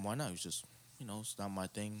asked him why not. He was just, you know, it's not my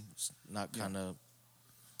thing. It's not kind of.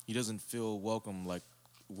 He doesn't feel welcome like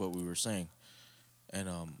what we were saying. And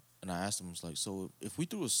I asked him, I was like, so if we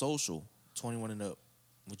threw a social, 21 and up,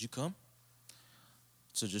 would you come?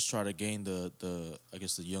 To just try to gain the I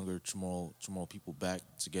guess the younger Chamorro people back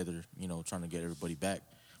together, you know, trying to get everybody back.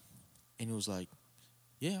 And he was like,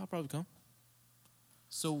 yeah, I'll probably come.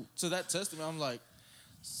 So that testament, I'm like.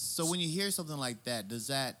 So when you hear something like that, does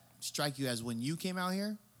that strike you as when you came out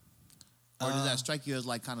here? Or does that strike you as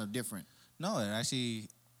like kind of different? No, it actually,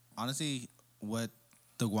 honestly, what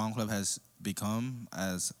the Guam Club has become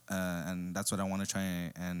as, and that's what I want to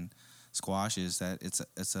try and squash, is that it's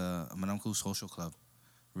a Manamku social club.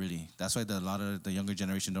 Really, that's why a lot of the younger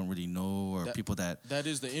generation don't really know, or people that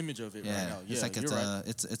is the image of it right now. It's like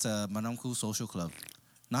it's a Manamku social club,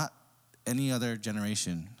 not any other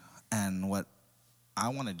generation. And what I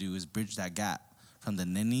want to do is bridge that gap from the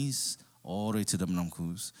Nenis all the way to the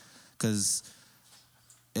Manamkus, because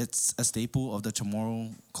it's a staple of the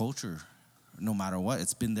Chamorro culture. No matter what,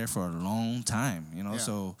 it's been there for a long time, you know. Yeah.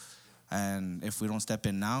 So, and if we don't step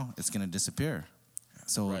in now, it's gonna disappear.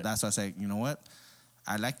 So that's why I say, you know what?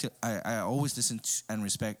 I always listen to and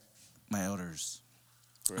respect my elders.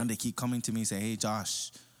 Correct. And they keep coming to me and say, hey,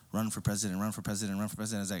 Josh, run for president, run for president, run for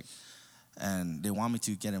president. It's like, and they want me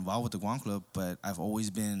to get involved with the Guam Club, but I've always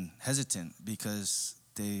been hesitant because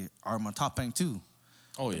they are my top rank too.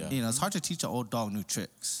 Oh, yeah. You know, it's hard to teach an old dog new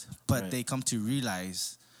tricks, but they come to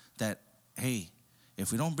realize that, hey,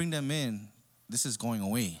 if we don't bring them in, this is going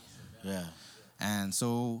away. Yeah. And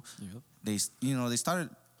so they started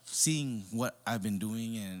seeing what I've been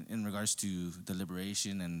doing in regards to the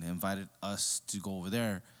liberation, and invited us to go over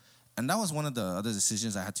there. And that was one of the other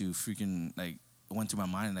decisions I had to freaking went through my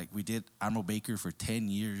mind. Like we did Admiral Baker for 10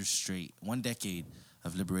 years straight, 1 decade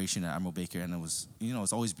of liberation at Admiral Baker, and it was,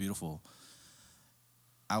 it's always beautiful.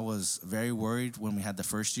 I was very worried when we had the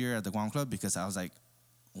first year at the Guam Club because I was like,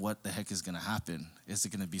 what the heck is gonna happen? Is it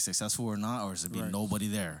gonna be successful or not, or is it be nobody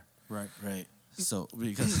there? Right. So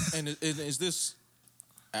because And is this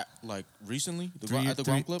like recently at the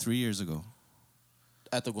Guam Club? 3 years ago.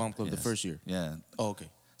 At the Guam Club, Yes. the first year. Yeah. Oh, okay.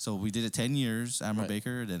 So we did it 10 years, Admiral Right.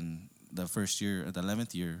 Baker. Then the first year, the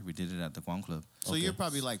 11th year, we did it at the Guam Club. So you're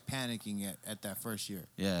probably like panicking at that first year.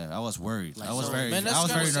 Yeah, I was worried. Like, I was so- very, Man, that's I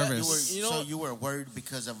was kinda very sad. nervous. You You were worried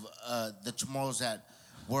because of the Chamorros that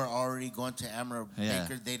were already going to Admiral Yeah.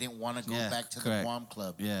 Baker. They didn't want to go Yeah, back to the correct. Guam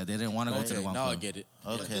Club. Yeah, they didn't want to go to the Okay, Guam now Club. I get it.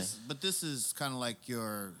 Okay. But this is kind of like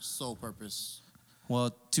your sole purpose.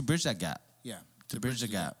 Well, to bridge that gap. Yeah. To bridge the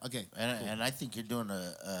gap. Okay. And I think you're doing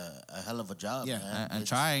a hell of a job, Yeah. man. And It's-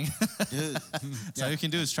 trying. Dude, So all you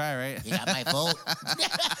can do is try, right? you got my vote.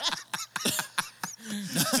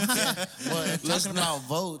 Well, talking about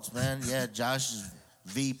votes, man. Yeah, Josh is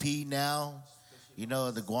VP now.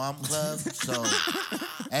 The Guam Club. So,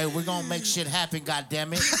 hey, we're gonna make shit happen.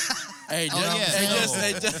 Goddamn it! Hey, Oh, yeah.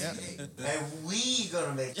 And we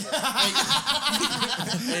gonna make it.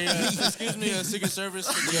 excuse me, Secret Service.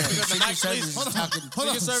 Yeah, Secret Service is talking. Hold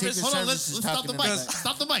on. Secret Hold on. Service Let's is stop the talking mic. about-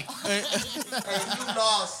 Stop the mic. Hey, you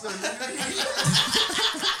lost.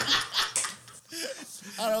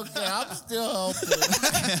 I don't care. I'm still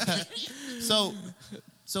hoping.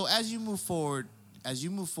 So as you move forward,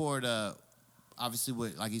 obviously,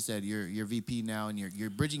 like you said, you're VP now, and you're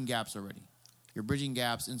bridging gaps already. You're bridging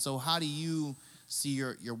gaps, and so how do you see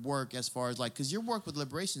your work as far as like, because your work with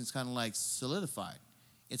liberation is kind of like solidified.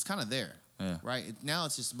 It's kind of there, right? Now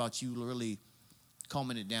it's just about you really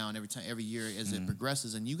combing it down every year as it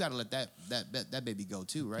progresses, and you got to let that baby go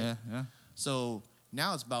too, right? Yeah. So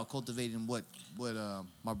now it's about cultivating what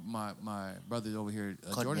my brother over here,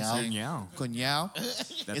 Jordan, Conyao. saying. Conyao. Conyao.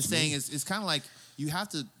 That's It's saying it's kind of like you have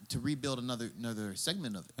to rebuild another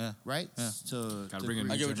segment of it, Yeah. right? Yeah. Gotta bring a I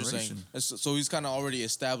new get what you're saying. generation. So he's kind of already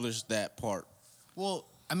established that part. Well,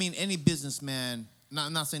 I mean, any businessman.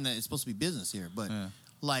 I'm not saying that it's supposed to be business here, but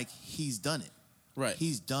like he's done it. Right.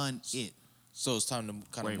 He's done it. So it's time to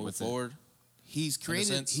kind Wait, of move what's it? forward. He's created.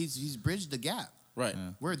 sense. He's bridged the gap. Right.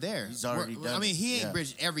 We're there. He's already We're- done I mean, it. he ain't Yeah.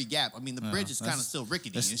 bridged every gap. I mean, the bridge is kind of that's- still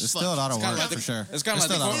rickety. It's, as it's fuck. still a lot of It's kinda work like for sure. it's kinda like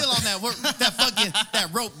still the a lot of Still work. on that work, that fucking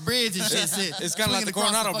that rope bridge and shit. It's kind of like the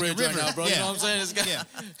Coronado Bridge right now, bro. You know what I'm saying? It's Yeah,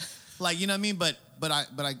 like you know what I mean. But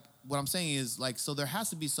what I'm saying is like, so there has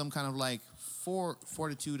to be some kind of like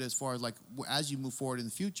fortitude as far as like as you move forward in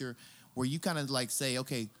the future, where you kind of like say,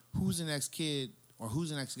 okay, who's the next kid or who's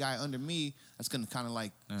the next guy under me that's gonna kind of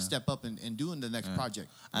like step up and doing the next project.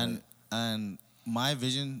 And my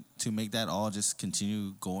vision to make that all just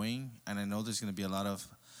continue going, and I know there's going to be a lot of,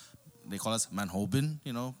 they call us manhoben,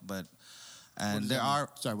 but and there are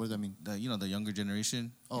Sorry, what does that mean? the the younger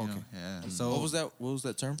generation. Oh, you know, okay. yeah. So What was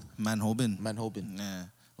that term? manhoben? Manhoben. Yeah,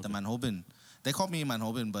 the manhoben. They call me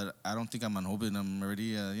manhoben, but I don't think I'm manhoben. I'm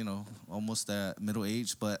already almost middle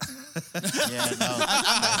age, but Yeah, no.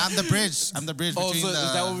 I'm the bridge. I'm the bridge Oh, between so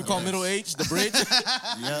is that what we call middle age? The bridge?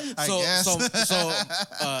 Yeah. I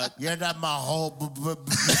guess. You're not my whole.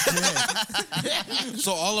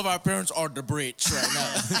 So all of our parents are the bridge right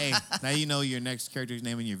now. Hey, now you know your next character's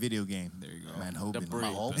name in your video game. There you go, man. The Hoban. bridge. My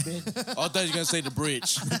whole bit. Oh, I thought you were gonna say the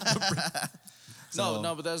bridge. So-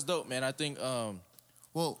 No, but that's dope, man. I think.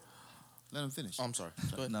 Well, let him finish. I'm sorry.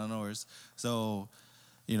 Go ahead. No worries. So,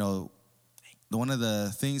 one of the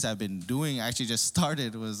things I've been doing actually just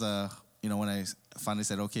started was, when I finally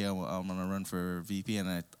said, okay, I'm gonna run for VP,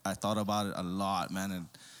 and I thought about it a lot, man,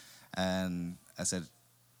 and I said,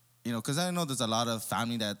 because I know there's a lot of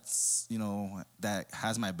family that's, that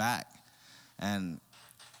has my back, and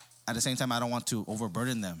at the same time, I don't want to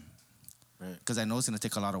overburden them, Right. because I know it's gonna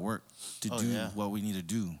take a lot of work to do yeah. what we need to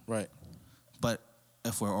do. Right. But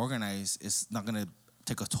if we're organized, it's not going to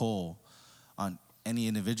take a toll on any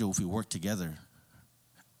individual if we work together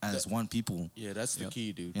as one people. Yeah, that's the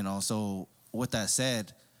key, dude. So with that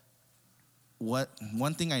said,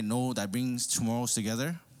 one thing I know that brings Chamorros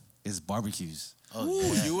together is barbecues. Oh, Ooh,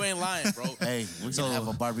 yeah. you ain't lying, bro. Hey, we're gonna have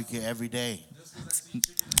a barbecue every day.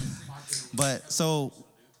 But so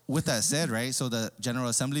with that said, right? So the General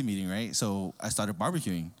Assembly meeting, right? So I started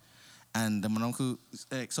barbecuing. And the Mononku,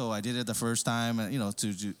 so I did it the first time, and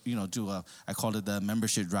I called it the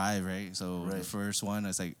membership drive, right? So the first one,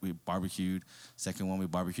 it's like we barbecued. Second one, we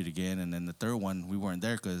barbecued again, and then the third one, we weren't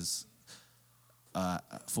there because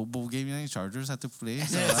football game, Chargers had to play.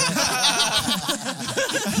 So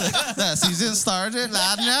that season started,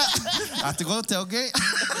 I had to go tailgate.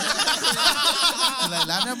 like,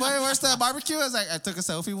 Ladner boy, where's the barbecue? I was like, I took a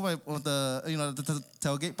selfie with the the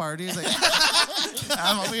tailgate party. It's like,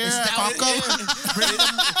 I'm over here at Qualcomm.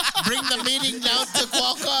 Bring the meeting down to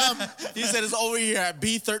Qualcomm. He said it's over here at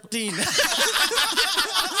B13.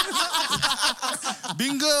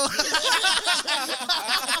 Bingo.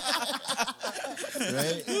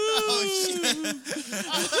 Right? Oh shit.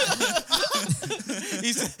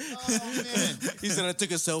 He said I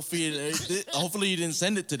took a selfie and hopefully you didn't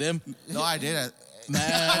send it to them. No, I did.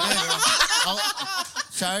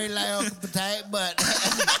 Sorry, Lyle Petite, but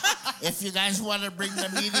if you guys want to bring the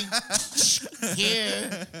meeting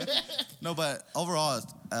here. No, but overall,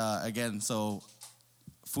 again, so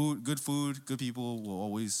food, good people will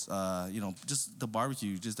always, just the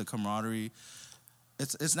barbecue, just the camaraderie.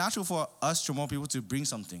 It's natural for us Chamorro people to bring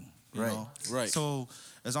something, you know? Right. So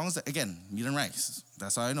as long as, again, meat and rice,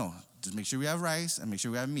 that's all I know. Just make sure we have rice and make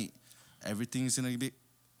sure we have meat. Everything is gonna be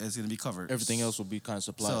covered. Everything else will be kind of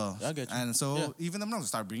supplied. So, I get you. And so even them now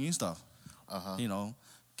start bringing stuff. Uh-huh. You know,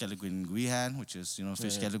 Keliguin Guihan, which is,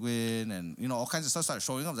 fish Keliguin, and, all kinds of stuff start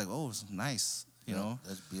showing up. Like, oh, it's nice, you know.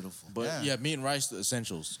 That's beautiful. But meat and rice, the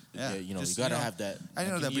essentials. Yeah, you just, gotta have that. I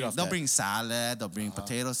know they'll bring salad, they'll bring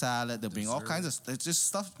potato salad, they'll bring all kinds of, it's just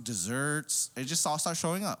stuff, desserts. It just all starts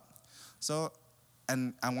showing up. So,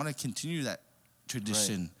 and I want to continue that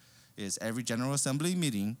tradition. Is every General Assembly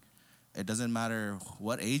meeting, it doesn't matter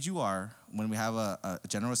what age you are, when we have a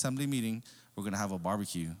General Assembly meeting, we're going to have a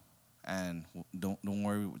barbecue. And don't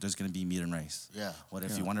worry, there's going to be meat and rice. Yeah. What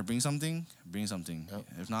if you want to bring something, bring something. Yep.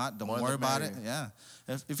 If not, don't More worry the about it. merrier.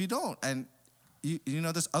 Yeah. If you don't, and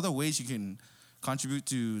there's other ways you can contribute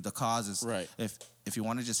to the causes. Right. If you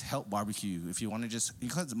want to just help barbecue, if you want to just,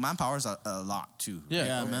 because manpower is a lot too.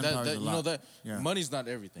 Yeah, manpower's a lot. that money's not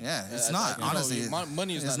everything. Yeah, it's not. Honestly,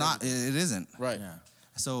 money is it's not. It isn't. Right. Yeah.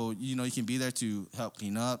 So you can be there to help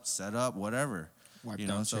clean up, set up, whatever. Wipe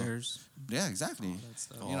down so, chairs. Yeah, exactly.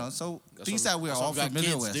 So That's things what- that we're that's all what we got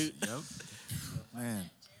familiar kids, with. dude. Man.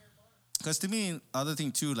 Because to me, other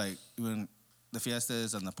thing too, like when the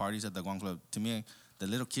fiestas and the parties at the Guam Club, to me, the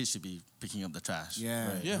little kids should be picking up the trash.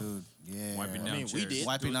 Yeah, Yeah. dude. Yeah. Wiping I down mean, we chairs. did.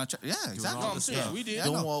 Wiping out. Yeah, exactly. No, I'm serious. We did. Yeah, I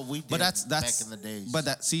Doing know. what we did But that's back in the days. But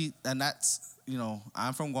that's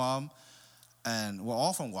I'm from Guam, and we're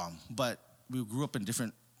all from Guam, but we grew up in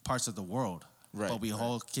different parts of the world. Right. But we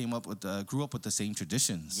all grew up with the same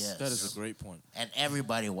traditions. Yes. That is a great point. And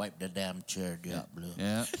everybody wiped the damn chair, dude. Blue.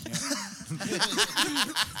 Yeah.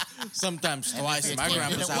 Sometimes And twice if in my you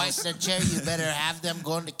grandpa's didn't wipe house. the chair, you better have them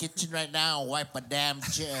go in the kitchen right now and wipe a damn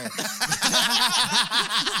chair.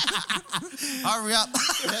 Hurry up.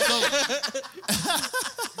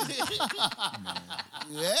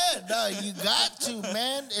 Yeah, no, you got to,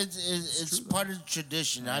 man. It's part of the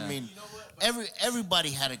tradition. I mean, everybody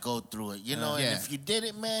had to go through it, And Yeah. if you did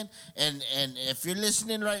it, man, and if you're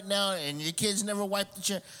listening right now and your kids never wiped the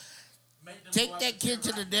chair, take that kid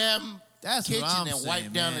to the damn That's what kitchen I'm and wipe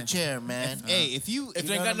saying, down man. the chair, man. Hey, if If You they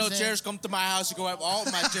know ain't got what no I'm saying? chairs, come to my house. You can wipe all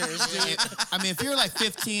my chairs, dude. I mean, if you're like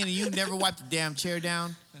 15 and you never wiped the damn chair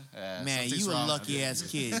down, man, something's you a wrong. lucky ass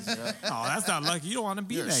kid. Oh, that's not lucky. You don't want to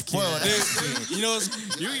be that spoiled kid. You know,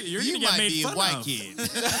 You're You gonna get might made be a fun white of. kid.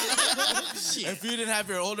 if you didn't have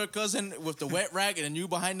your older cousin with the wet rag and then you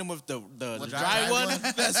behind him with the With dry dry one, one.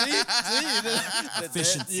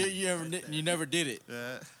 you never did it.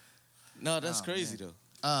 No, that's crazy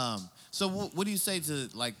though. So what do you say to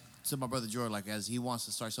my brother Jordan, as he wants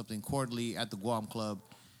to start something quarterly at the Guam Club?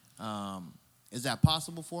 Is that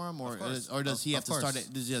possible for him, or does he have to start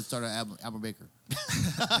it? Does he have to start at Admiral Baker? You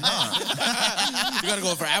gotta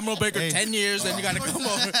go for Admiral Baker 10 years, then you gotta come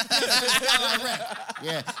over.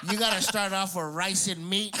 Yeah, you got to start off with rice and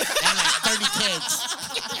meat and like 30 kids.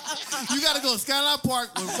 You got to go to Skyline Park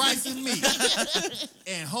with rice and meat,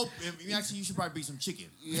 and hope. Actually, you should probably bring some chicken.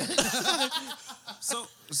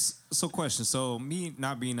 So question. So me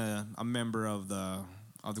not being a member of the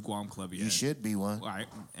Guam Club yet. You should be one.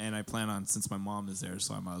 I plan on, since my mom is there,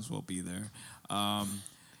 so I might as well be there.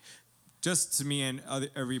 Just to me and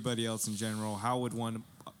everybody else in general, how would one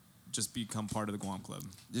just become part of the Guam Club?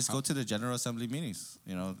 Just go to the General Assembly meetings.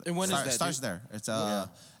 And when is that, Starts dude? there. It's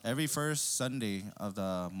every first Sunday of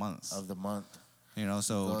the month.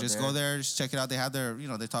 So Go just there. go there, just check it out. They have their,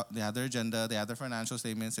 they have their agenda, they have their financial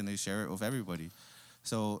statements, and they share it with everybody.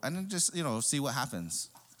 So, and then just, see what happens.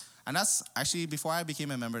 And that's actually, before I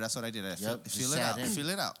became a member, that's what I did. I feel just it out. sat in. Feel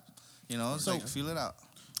it out. Feel it out.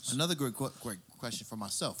 Another great question for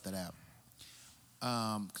myself that I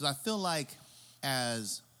have. Because I feel like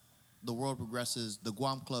as the world progresses, the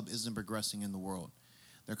Guam Club isn't progressing in the world.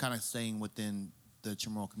 They're kind of staying within the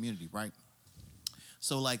Chamorro community, right?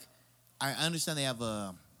 So, I understand they have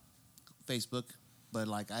a Facebook, but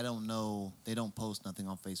like I don't know. They don't post nothing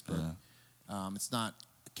on Facebook. It's not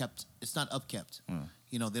kept. It's not upkept.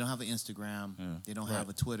 You know, they don't have an Instagram. They don't have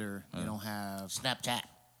a Twitter. They don't have Snapchat.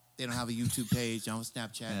 They don't have a YouTube page. They don't have a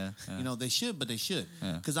Snapchat. You know, they should, but they should.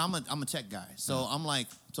 Because I'm a tech guy. So I'm like,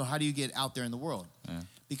 so how do you get out there in the world?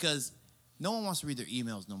 Because no one wants to read their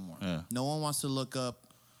emails no more. No one wants to look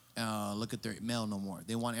at their mail no more.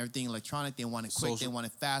 They want everything electronic. They want it quick. They want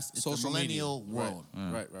it fast. It's a millennial world.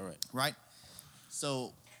 Right.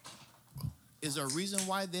 So is there a reason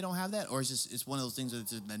why they don't have that? Or it's one of those things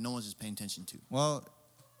that no one's just paying attention to? Well,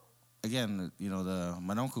 again, you know, the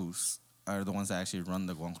Manoncos are the ones that actually run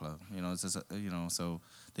the Guam Club. You know, it's just, you know, so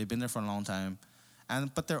they've been there for a long time,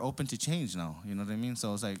 but they're open to change now. You know what I mean?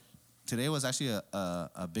 So it's like today was actually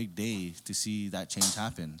a big day to see that change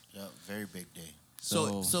happen. Yeah, very big day.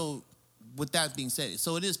 So with that being said,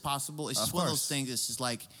 so it is possible. It's just one of those things. It's just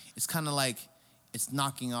like it's kind of like it's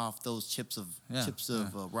knocking off those chips of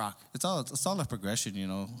rock. It's all a progression, you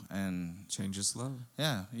know, and change is slow.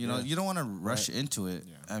 Yeah, you know, you don't want to rush into it.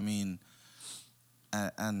 Yeah. I mean,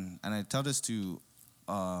 and I tell this to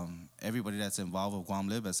everybody that's involved with Guam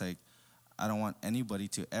Lib. It's like I don't want anybody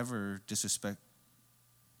to ever disrespect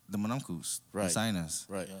the Manoncos, the Sainas.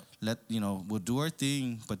 Right. Yeah. We'll do our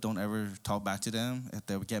thing, but don't ever talk back to them. If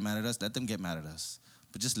they get mad at us, let them get mad at us.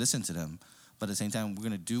 But just listen to them. But at the same time, we're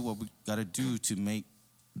gonna do what we gotta do to make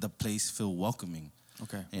the place feel welcoming.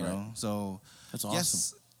 Okay. You know, so that's awesome.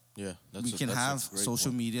 Yes, yeah, we can have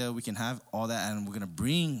social media, we can have all that, and we're gonna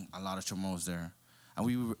bring a lot of Chamorros there,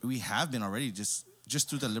 and we have been already just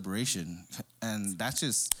through the liberation, and that's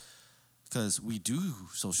just because we do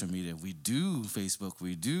social media, we do Facebook,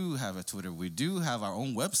 we do have a Twitter, we do have our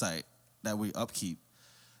own website that we upkeep,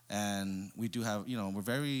 and we do have, you know, we're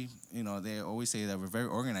very, you know, they always say that we're very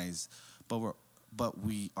organized. But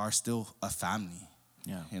we are still a family.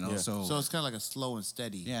 Yeah. You know, so it's kind of like a slow and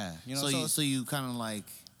steady. Yeah. You know, so you kind of like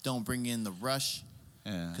don't bring in the rush.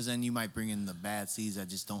 Yeah. Because then you might bring in the bad seeds that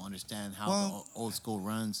just don't understand how the old school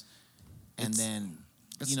runs, and then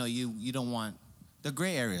you know you don't want the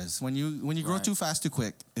gray areas when you grow too fast too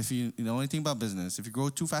quick. If you know anything about business, if you grow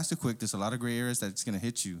too fast too quick, there's a lot of gray areas that's gonna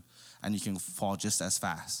hit you, and you can fall just as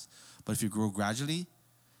fast. But if you grow gradually,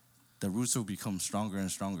 the roots will become stronger and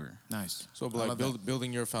stronger. Nice. So like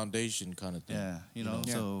building your foundation kind of thing. Yeah, you know.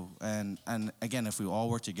 So and again, if we all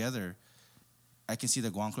work together, I can see the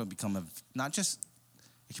Guam Club become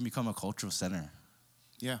it can become a cultural center.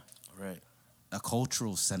 Yeah. Right. A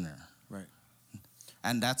cultural center. Right.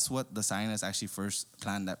 And that's what the Sainas actually first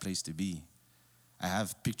planned that place to be. I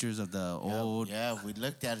have pictures of the old. Yeah, we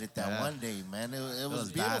looked at it that one day, man. It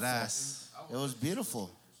was beautiful. Badass. It was beautiful.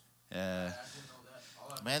 Yeah.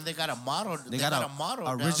 Man, they got a model. They got a model.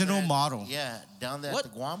 original model. Yeah, down there at the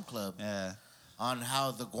Guam Club. Yeah. On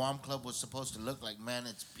how the Guam Club was supposed to look like. Man,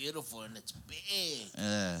 it's beautiful and it's big.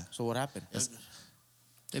 Yeah. So what happened?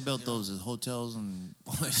 They built those as hotels and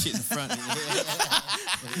all that shit in the front.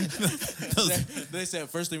 They said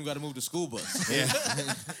first thing we got to move the school bus. Yeah.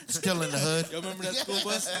 Still in the hood. You remember that school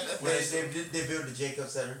bus? They built the Jacob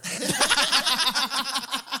Center.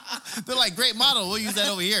 They're like, great model. We'll use that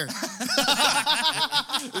over here.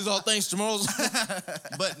 It's all thanks to Chamorros.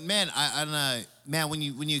 But man, man, when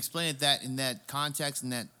you explain it that in that context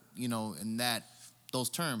and that those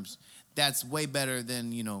terms, that's way better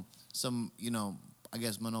than some I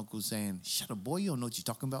guess Manoncos saying, "Shut up, boy! You don't know what you're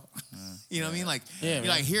talking about." You know what I mean? Like,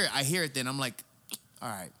 I hear it. Then I'm like, all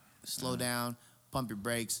right, slow down, pump your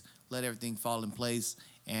brakes, let everything fall in place,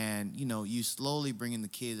 and you slowly bring in the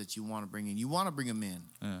kids that you want to bring in. You want to bring them in,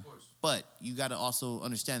 but you got to also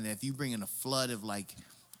understand that if you bring in a flood of like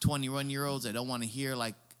 21-year-olds that don't want to hear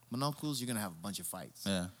like Manoncos, you're gonna have a bunch of fights.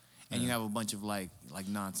 Yeah. And you have a bunch of like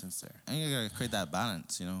nonsense there. And you gotta create that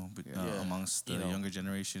balance, amongst the younger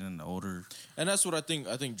generation and the older. And that's what I think.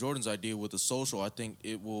 I think Jordan's idea with the social, I think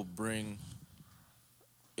it will bring.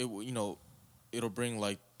 It'll bring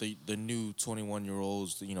like the new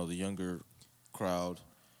 21-year-olds, the younger crowd,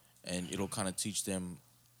 and it'll kind of teach them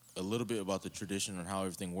a little bit about the tradition and how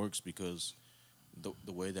everything works because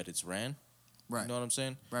the way that it's ran. Right. You know what I'm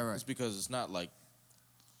saying? Right. It's because it's not like,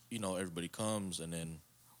 everybody comes and then.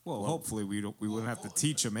 Well, hopefully we wouldn't have to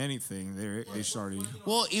teach them anything. They already.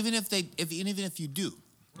 Well, even if you do,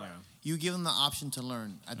 you give them the option to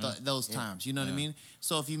learn at those times. You know what I mean?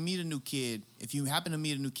 So if you meet a new kid, if you happen to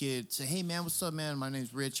meet a new kid, say, "Hey man, what's up, man? My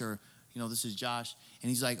name's Rich," or this is Josh, and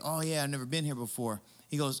he's like, "Oh yeah, I've never been here before."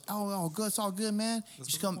 He goes, "Oh, good, it's all good, man. You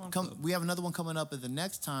should come. We have another one coming up at the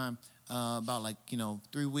next time, about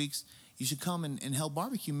 3 weeks." you should come and help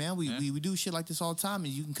barbecue, man. We do shit like this all the time,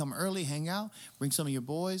 and you can come early, hang out, bring some of your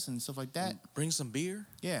boys and stuff like that. Bring some beer.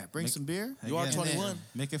 Yeah, bring some beer. You are 21.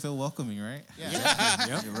 Make it feel welcoming, right?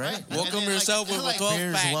 Yeah. You're right. Welcome yourself with a 12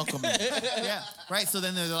 Beer's pack. welcoming. Yeah, right. So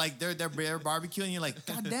then they're like they're barbecuing, and you're like,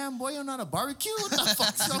 God damn, boy, you're not a barbecue. What the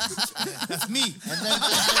fuck's up with you? That's me.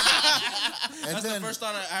 That's the first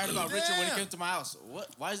time I heard about Richard when he came to my house. What?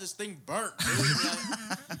 Why is this thing burnt?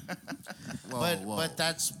 But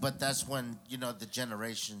that's when the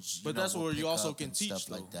generations. But that's where you also can teach stuff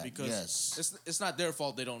like that. because it's not their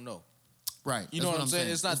fault they don't know. Right. You know what I'm saying?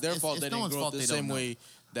 It's not their fault they no didn't one's grow up fault the they same don't way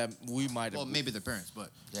that we might have. Well, maybe their parents, but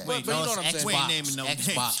Yeah. But you know what I'm saying? we ain't naming no names.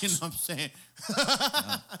 You know Xbox. what I'm saying?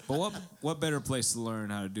 But what better place to learn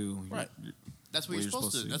how to do? Right. That's where you're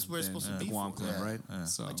supposed to. That's where it's supposed to be. Guam Club, Yeah. right? Yeah.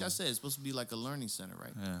 So Like I said, it's supposed to be like a learning center,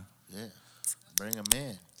 right? Yeah. Yeah, bring them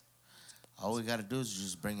in. All we got to do is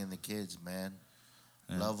just bring in the kids, man.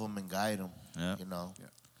 Love them and guide them. Yeah.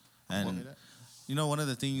 And And one of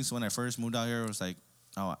the things when I first moved out here was like,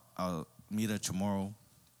 I'll meet a Chamorro.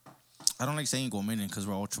 I don't like saying Gominian because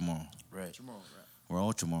we're all Chamorro. right. We're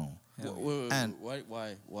all Chamorro. And-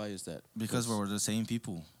 Why is that? Because we're the same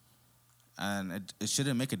people. And it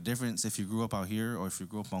shouldn't make a difference if you grew up out here or if you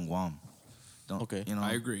grew up on Guam. Okay.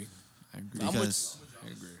 I agree. Because, I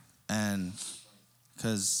agree. and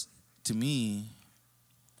because to me,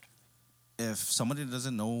 if somebody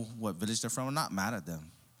doesn't know what village they're from, I'm not mad at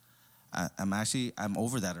them. I'm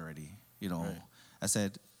over that already. Right. I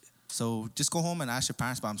said, so just go home and ask your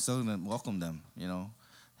parents, but I'm still gonna welcome them.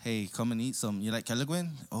 Hey, come and eat some. You like Kelagwin?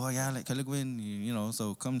 Oh yeah, I like Kelagwin.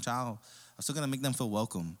 So come chow. I'm still gonna make them feel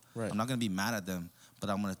welcome. Right. I'm not gonna be mad at them, but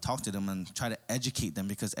I'm gonna talk to them and try to educate them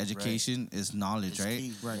because education is knowledge, It's right?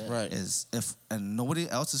 key. Right. Yeah. Right. And nobody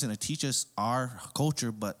else is gonna teach us our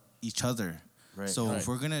culture but each other. Right. So Right. if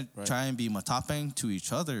we're gonna Right. try and be matapang to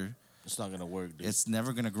each other, It's not gonna work, dude. it's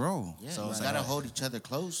never gonna grow. Yeah, So we it's gotta like, hold each other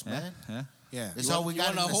close, man. yeah. Yeah. It's all we got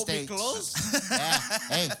in the hold me States. close? Yeah.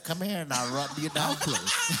 Hey, come here and I'll rub you down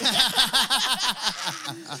close.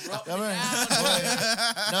 Come here.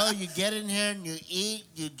 No, you get in here and you eat,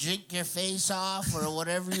 you drink your face off or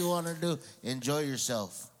whatever you want to do. Enjoy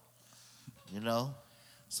yourself. So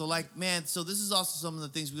so this is also some of the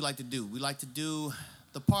things we like to do. We like to do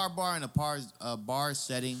the par bar in a bar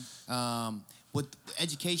setting with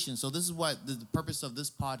education. So this is what the purpose of this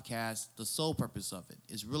podcast, the sole purpose of it,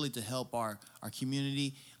 is really to help our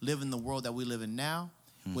community live in the world that we live in now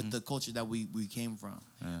with the culture that we came from.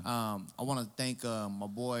 Yeah. I want to thank my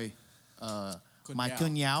boy, my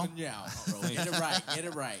Kunyao. Kunyao, bro. Get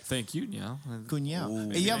it right. Thank you, Niall.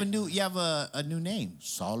 Kunyao. Hey, you have a new name.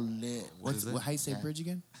 Solid. How you say bridge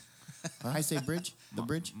again? How you say bridge? The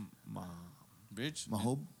bridge? Bridge?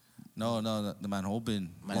 Mahob? No, the Manhobin.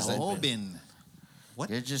 Mahobin. What?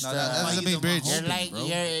 You're just No, that's a big bridge. You're like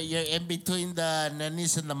you're in between the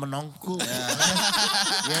Nanis and the Mononku.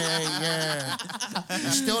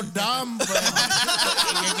 You're still dumb, but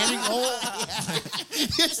you're getting old.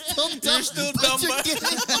 You're still dumb. You're still but dumb, you're but-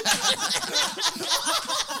 getting-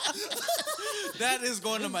 That is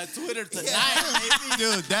going to my Twitter tonight,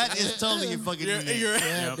 Dude, that is totally your fucking You're- name. you're-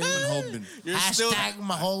 Yeah, Mahobin. You're still Hashtag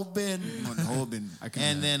Mahobin. Mahobin.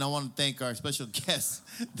 And then I want to thank our special guest,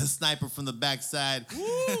 the sniper from the backside,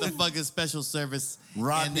 the fucking special service.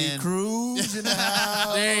 Rodney And then- Cruz in the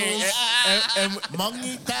house. and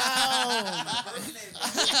Mungie Town.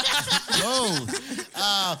 Yo.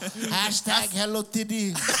 Hashtag Hello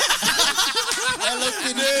Titty. Hello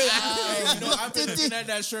Titty. I've been looking at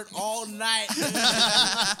that shirt all night.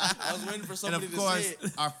 I was waiting for And somebody of to course, say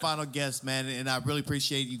it. our final guest, man, and I really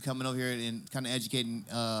appreciate you coming over here and kind of educating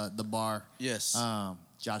the bar. Yes.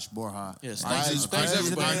 Josh Borja. Yes, Our thanks, new- thanks our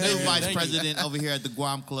everybody. new Thank you, vice thank you. president over here at the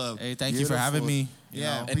Guam Club. Hey, thank you for having me.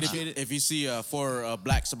 Yeah, And appreciate it. if you see four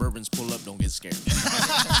black Suburbans pull up, don't get scared.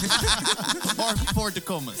 Or 4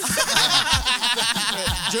 Tacomas.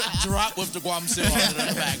 Drop with the Guam seal on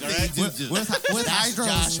the back, all right? With That's hydros.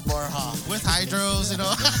 Josh Borja. With hydros,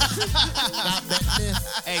 Not Bentley.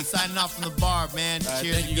 Hey, signing off from the bar, man. All right,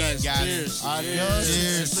 Cheers thank you again, guys. guys. Cheers. Adios.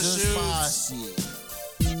 Cheers.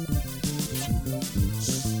 Despacito.